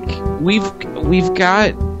this week, we've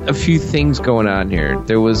got a few things going on here.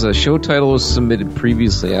 There was a show title was submitted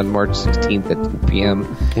previously on March 16th at 2 p.m.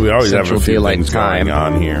 We always Central have a few Daylight things Time. going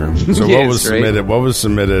on here. So Yes, what was submitted? right? What was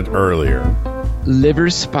submitted earlier? Liver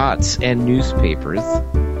spots and newspapers.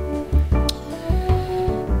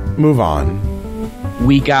 Move on.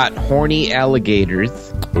 We got horny alligators.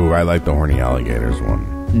 Ooh, I like the horny alligators one.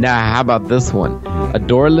 Now, how about this one? A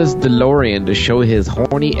doorless DeLorean to show his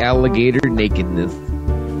horny alligator nakedness.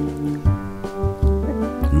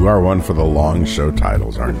 You are one for the long show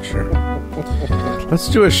titles, aren't you? Let's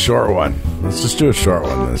do a short one. Let's just do a short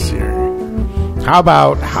one this year. How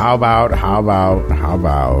about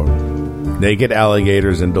naked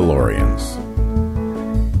alligators and DeLoreans?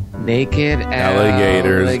 Naked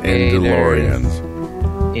Alligators and DeLoreans.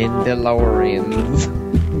 In DeLoreans.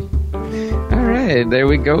 All right, there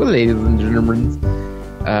we go, ladies and gentlemen.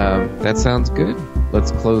 That sounds good.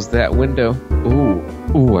 Let's close that window.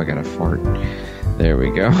 Ooh, I got a fart. There we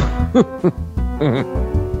go.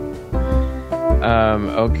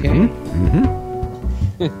 Okay.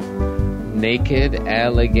 Naked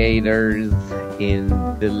alligators in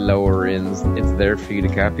DeLoreans. It's there for you to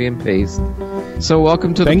copy and paste. So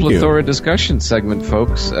welcome to the Plethora discussion segment,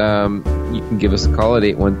 folks. You can give us a call at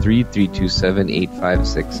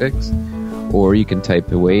 813-327-8566. Or you can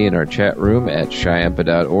type away in our chat room at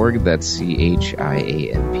chiampa.org. That's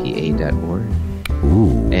CHIAMPA.org.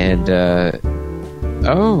 Ooh. And,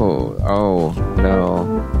 oh,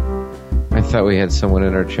 no. I thought we had someone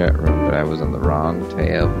in our chat room, but I was on the wrong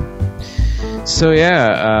tab. So,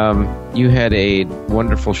 yeah, you had a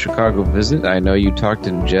wonderful Chicago visit. I know you talked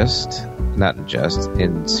in jest, not in jest,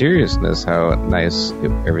 in seriousness, how nice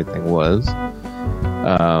everything was.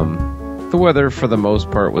 The weather, for the most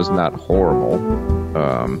part, was not horrible.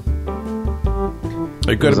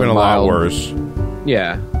 It could have been a lot worse.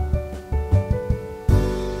 Yeah.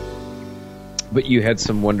 But you had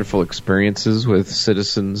some wonderful experiences with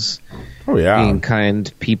citizens being kind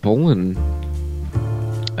people and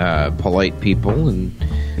polite people. And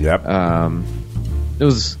yep. It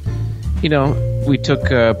was, we took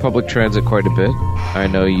public transit quite a bit. I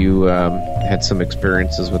know you had some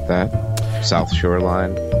experiences with that. South Shore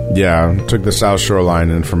Line. Yeah, took the South Shore Line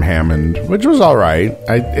in from Hammond, which was all right.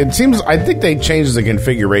 I think they changed the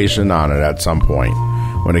configuration on it at some point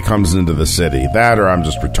when it comes into the city. That or I'm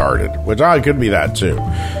just retarded, which could be that too.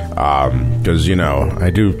 Because, I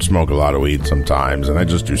do smoke a lot of weed sometimes, and I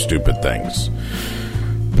just do stupid things.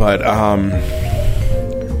 But,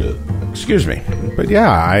 excuse me. But yeah,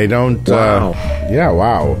 I don't... Wow.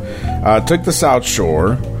 Wow. Took the South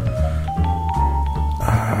Shore.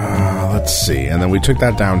 Let's see. And then we took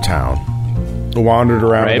that downtown. Wandered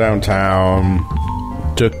around downtown.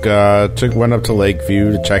 Went up to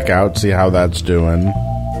Lakeview to check out, see how that's doing.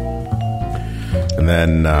 And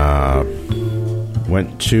then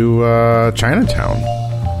went to Chinatown.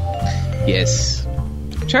 Yes.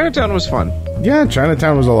 Chinatown was fun. Yeah,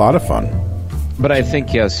 Chinatown was a lot of fun. But I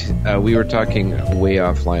think, yes, we were talking way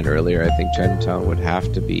offline earlier. I think Chinatown would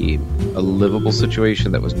have to be a livable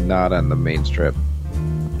situation that was not on the main strip.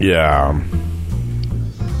 Yeah.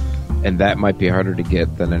 And that might be harder to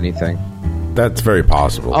get than anything. That's very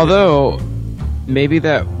possible. Although, maybe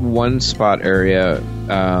that one spot area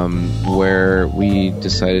where we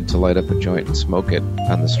decided to light up a joint and smoke it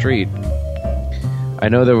on the street, I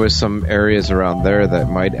know there was some areas around there that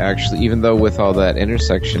might actually, even though with all that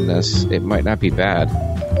intersection-ness, it might not be bad.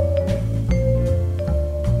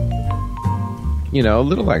 A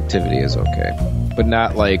little activity is okay. But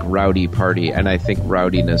not like rowdy party, and I think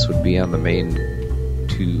rowdiness would be on the main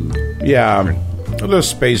two. Yeah, the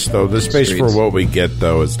space though. The space streets. for what we get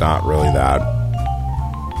though is not really that.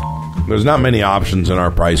 There's not many options in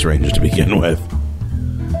our price range to begin with.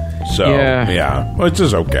 So yeah, which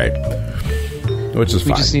is okay. Which is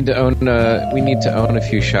fine. We just need to own. We need to own a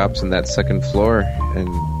few shops on that second floor and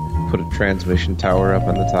put a transmission tower up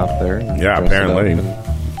on the top there. Yeah, apparently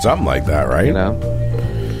something like that, right?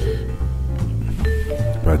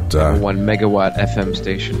 But 1 megawatt FM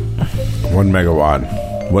station. 1 megawatt.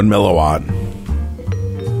 1 milliwatt.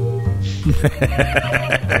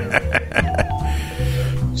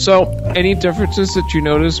 So, any differences that you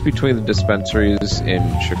notice between the dispensaries in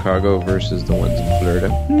Chicago versus the ones in Florida?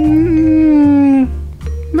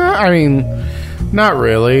 No, I mean, not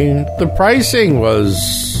really. The pricing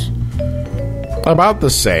was about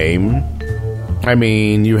the same. I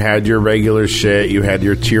mean, you had your regular shit, you had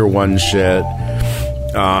your tier 1 shit.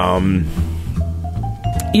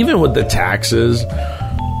 Even with the taxes,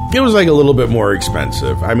 It was like a little bit more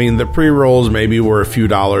expensive. I mean, the pre-rolls maybe were a few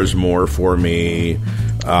dollars more for me.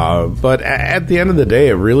 But at the end of the day,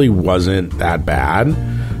 it really wasn't that bad.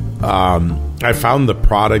 I found the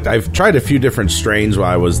product. I've tried a few different strains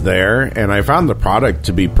while I was there, and I found the product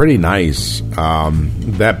to be pretty nice.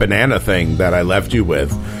 That banana thing that I left you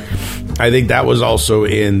with, I think that was also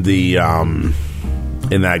in the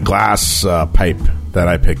in that glass pipe that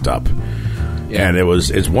I picked up, and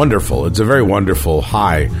it's wonderful. It's a very wonderful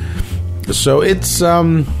high. So it's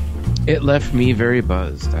it left me very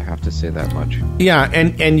buzzed. I have to say that much. Yeah,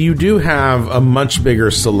 and you do have a much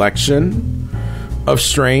bigger selection of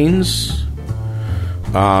strains.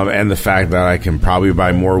 And the fact that I can probably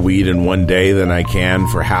buy more weed in one day than I can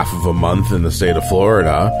for half of a month in the state of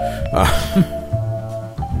Florida.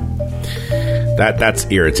 That's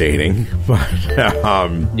irritating.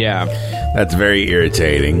 Yeah. That's very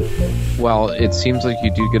irritating. Well, it seems like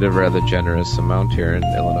you do get a rather generous amount here in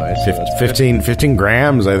Illinois. So 15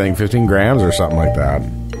 grams, I think. 15 grams or something like that.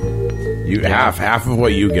 Half of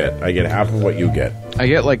what you get. I get half of what you get. I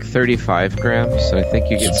get like 35 grams, so I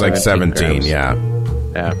think you get 17 like 17 grams. Yeah.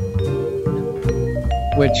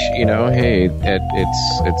 Which, hey,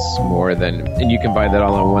 it's more than... And you can buy that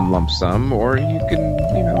all in one lump sum, or you can,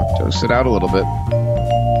 dose it out a little bit.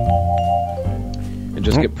 And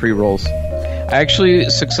just get pre-rolls. I actually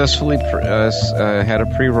successfully had a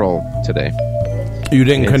pre-roll today. You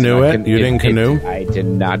didn't canoe it? You didn't canoe? I did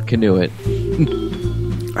not canoe it.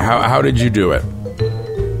 How did you do it?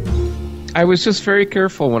 I was just very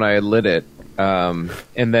careful when I lit it.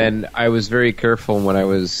 And then I was very careful when I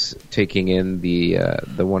was taking in the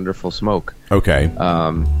wonderful smoke. Okay.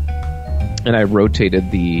 And I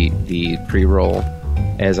rotated the pre-roll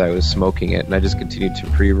as I was smoking it, and I just continued to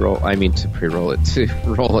roll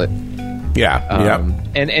it. Yeah.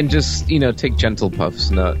 And just take gentle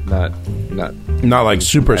puffs, not like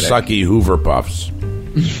super sucky Hoover puffs,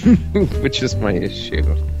 which is my issue.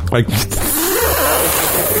 Like.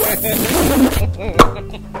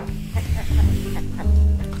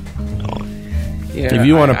 Yeah, if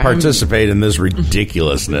you want to participate in this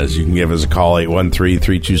ridiculousness, you can give us a call,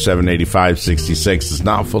 813-327-8566. It's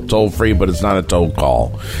not toll-free, but it's not a toll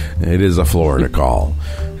call. It is a Florida call.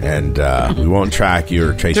 And we won't track you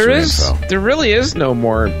or trace your info. There really is no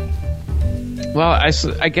more... Well, I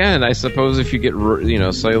suppose if you get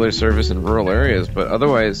cellular service in rural areas, but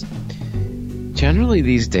otherwise, generally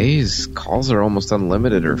these days, calls are almost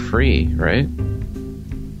unlimited or free, right?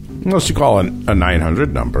 Unless you call a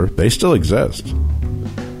 900 number. They still exist.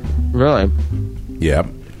 Really? Yep.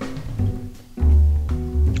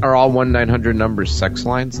 Are all 1-900 numbers sex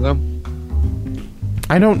lines, though?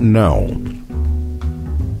 I don't know.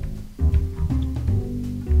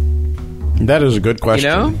 That is a good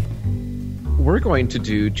question. We're going to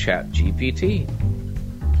do Chat GPT.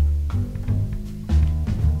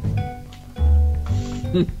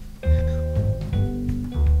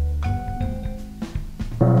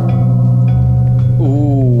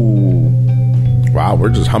 Wow, we're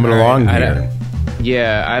just humming along here.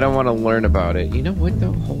 I don't want to learn about it. You know what,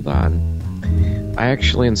 though? Hold on. I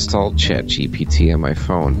actually installed ChatGPT on my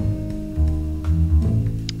phone.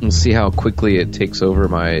 We'll see how quickly it takes over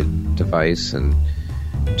my device and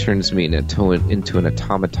turns me into an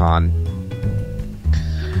automaton.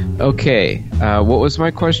 Okay, what was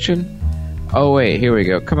my question? Oh, wait, here we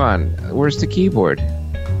go. Come on. Where's the keyboard?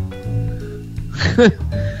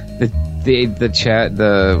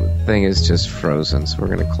 The thing is just frozen, so we're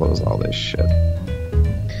going to close all this shit.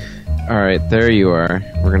 Alright, there you are.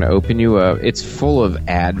 We're going to open you up. It's full of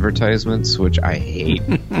advertisements, which I hate.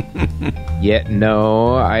 Yet,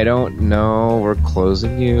 no, I don't know. We're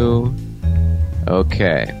closing you.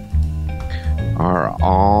 Okay. Are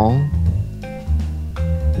all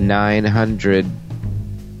 900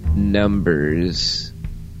 numbers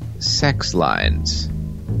sex lines?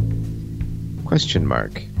 Question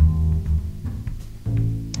mark.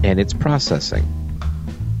 And it's processing.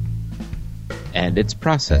 And it's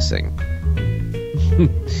processing.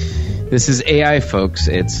 This is AI, folks.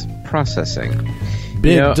 It's processing.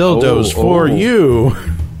 Big dildos for you.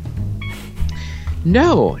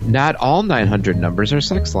 No, not all 900 numbers are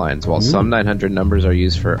sex lines. While some 900 numbers are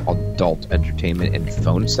used for adult entertainment and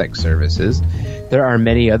phone sex services, there are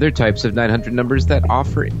many other types of 900 numbers that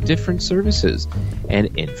offer different services and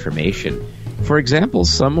information. For example,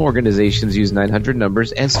 some organizations use 900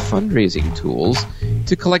 numbers as fundraising tools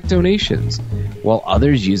to collect donations, while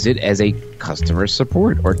others use it as a customer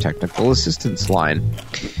support or technical assistance line.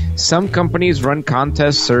 Some companies run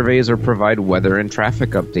contests, surveys, or provide weather and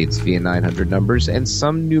traffic updates via 900 numbers, and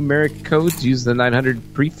some numeric codes use the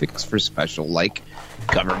 900 prefix for special, like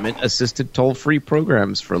government-assisted toll-free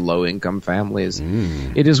programs for low-income families.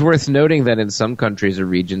 It is worth noting that in some countries or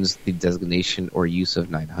regions, the designation or use of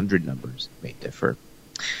 900 numbers may differ.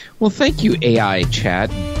 Well, thank you, AI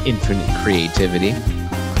chat, infinite creativity.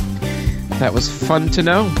 That was fun to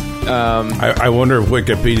know. I wonder if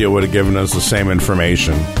Wikipedia would have given us the same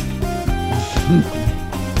information.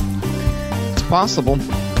 It's possible.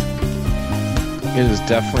 It is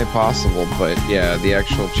definitely possible, but yeah, the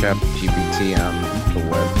actual chat GPT on the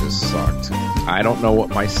web just sucked. I don't know what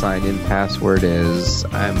my sign-in password is.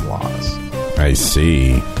 I'm lost. I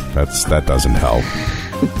see. That doesn't help.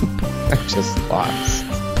 I'm just lost.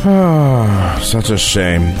 Such a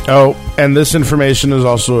shame. Oh, and this information is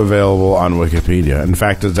also available on Wikipedia. In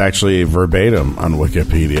fact, it's actually verbatim on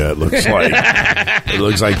Wikipedia. It looks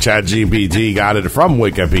like ChatGPT got it from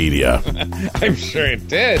Wikipedia. I'm sure it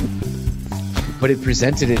did. But it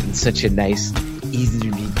presented it in such a nice,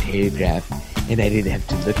 easy-to-read paragraph, and I didn't have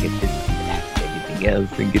to look at this and anything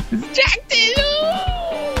else and get distracted.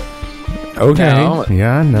 Okay.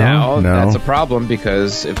 No, that's a problem,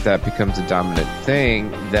 because if that becomes a dominant thing,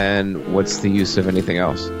 then what's the use of anything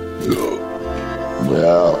else?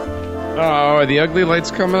 Well. Oh, are the ugly lights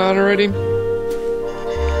coming on already?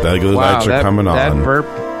 The ugly lights are coming on. That burp,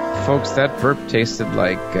 folks, that burp tasted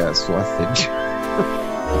like sausage.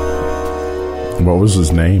 What was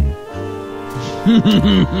his name?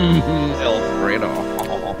 Alfredo.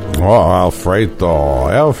 Oh,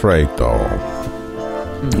 Alfredo.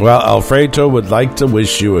 Well, Alfredo would like to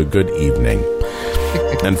wish you a good evening.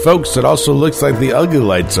 And folks, it also looks like the ugly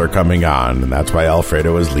lights are coming on, and that's why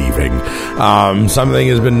Alfredo is leaving. Something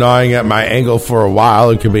has been gnawing at my ankle for a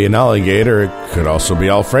while. It could be an alligator. It could also be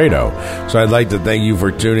Alfredo. So I'd like to thank you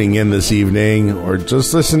for tuning in this evening, or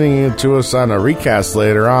just listening to us on a recast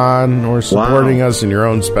later on, or supporting us in your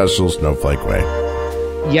own special snowflake way.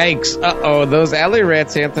 Yikes. Uh-oh, those alley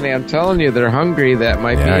rats, Anthony, I'm telling you, they're hungry. That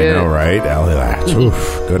might be it. Yeah, I know, right? Alley rats.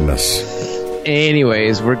 Oof, goodness.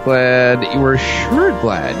 Anyways, we're sure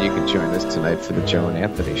glad you could join us tonight for the Joe and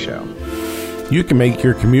Anthony Show. You can make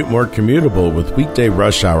your commute more commutable with Weekday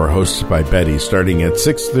Rush Hour hosted by Betty starting at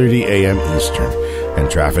 6:30 a.m. Eastern, and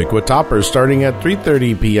Traffic with Toppers starting at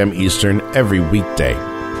 3:30 p.m. Eastern every weekday.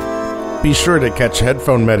 Be sure to catch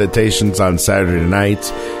headphone meditations on Saturday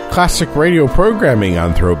nights, classic radio programming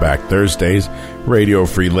on Throwback Thursdays,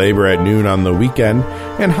 radio-free labor at noon on the weekend,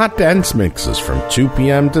 and hot dance mixes from 2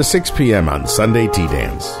 p.m. to 6 p.m. on Sunday Tea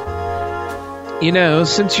Dance. You know,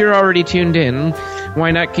 since you're already tuned in,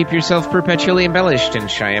 why not keep yourself perpetually embellished in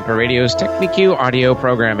Chiampa Radio's TechniQ audio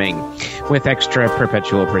programming with extra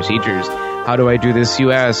perpetual procedures? How do I do this,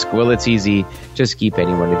 you ask? Well, it's easy. Just keep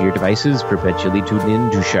any one of your devices perpetually tuned in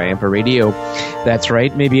to Chiampa Radio. That's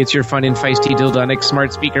right. Maybe it's your fun and feisty Dildonic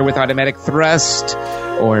smart speaker with automatic thrust.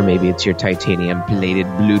 Or maybe it's your titanium-plated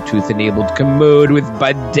Bluetooth-enabled commode with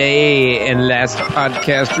bidet and last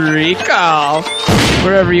podcast recall.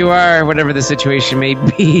 Wherever you are, whatever the situation may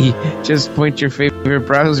be, just point your favorite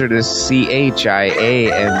browser to chiampa.org.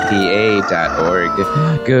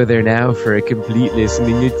 Go there now for a complete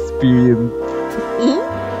listening experience.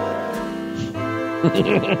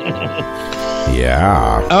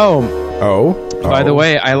 Yeah. Oh. By the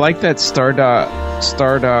way, I like that Stardock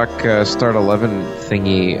Start 11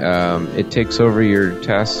 thingy. It takes over your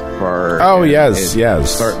taskbar. Oh, yes.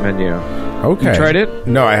 Start menu. Okay. You tried it?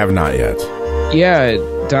 No, I have not yet. Yeah,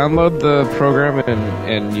 download the program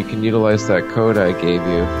and you can utilize that code I gave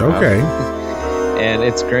you. Okay. And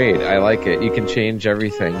it's great. I like it. You can change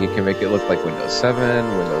everything. You can make it look like Windows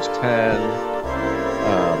 7, Windows 10.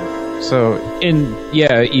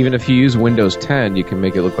 Even if you use Windows 10, you can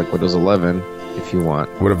make it look like Windows 11 if you want.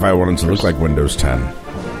 What if I wanted to look like Windows 10?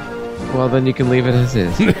 Well, then you can leave it as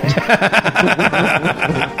is.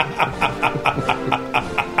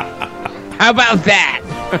 How about that?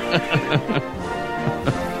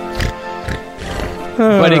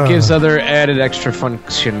 But it gives other added extra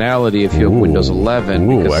functionality if you have Windows 11.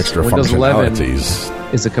 Ooh, extra Windows 11 functionalities.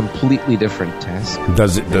 Is a completely different task.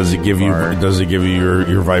 Does it give you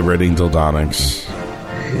your vibrating Dildonics?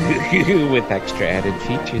 With extra added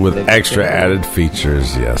features. With extra added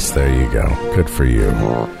features, yes. There you go. Good for you.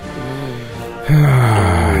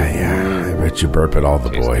 Yeah, I bet you burp at all the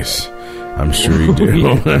boys. I'm sure you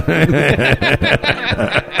do.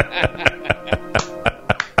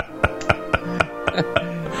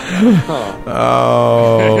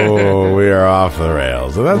 Oh, we are off the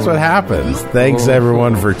rails. And that's what happens. Thanks,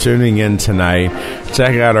 everyone, for tuning in tonight.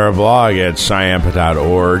 Check out our blog at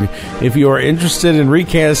chiampa.org. If you are interested in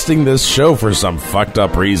recasting this show for some fucked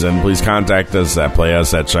up reason, please contact us at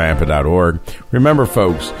playus@chiampa.org. Remember,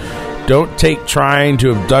 folks, Don't take trying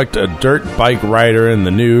to abduct a dirt bike rider in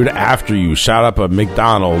the nude after you shot up a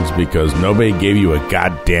McDonald's because nobody gave you a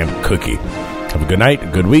goddamn cookie. Have a good night, a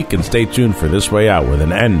good week, and stay tuned for This Way Out with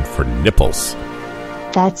an N for nipples.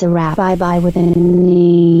 That's a wrap. Bye-bye with an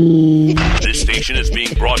E. This station is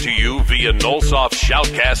being brought to you via Nullsoft's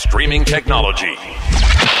Shoutcast streaming technology.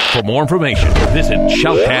 For more information, visit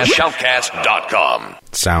shoutcast.com.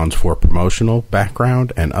 Sounds for promotional,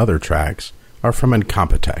 background, and other tracks are from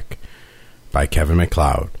Incompetech by Kevin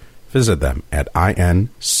MacLeod. Visit them at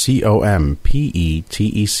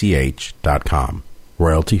incompetech.com.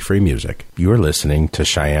 Royalty-free music. You are listening to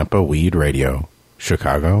Chiampa Weed Radio.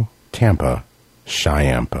 Chicago, Tampa,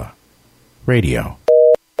 Chiampa Radio.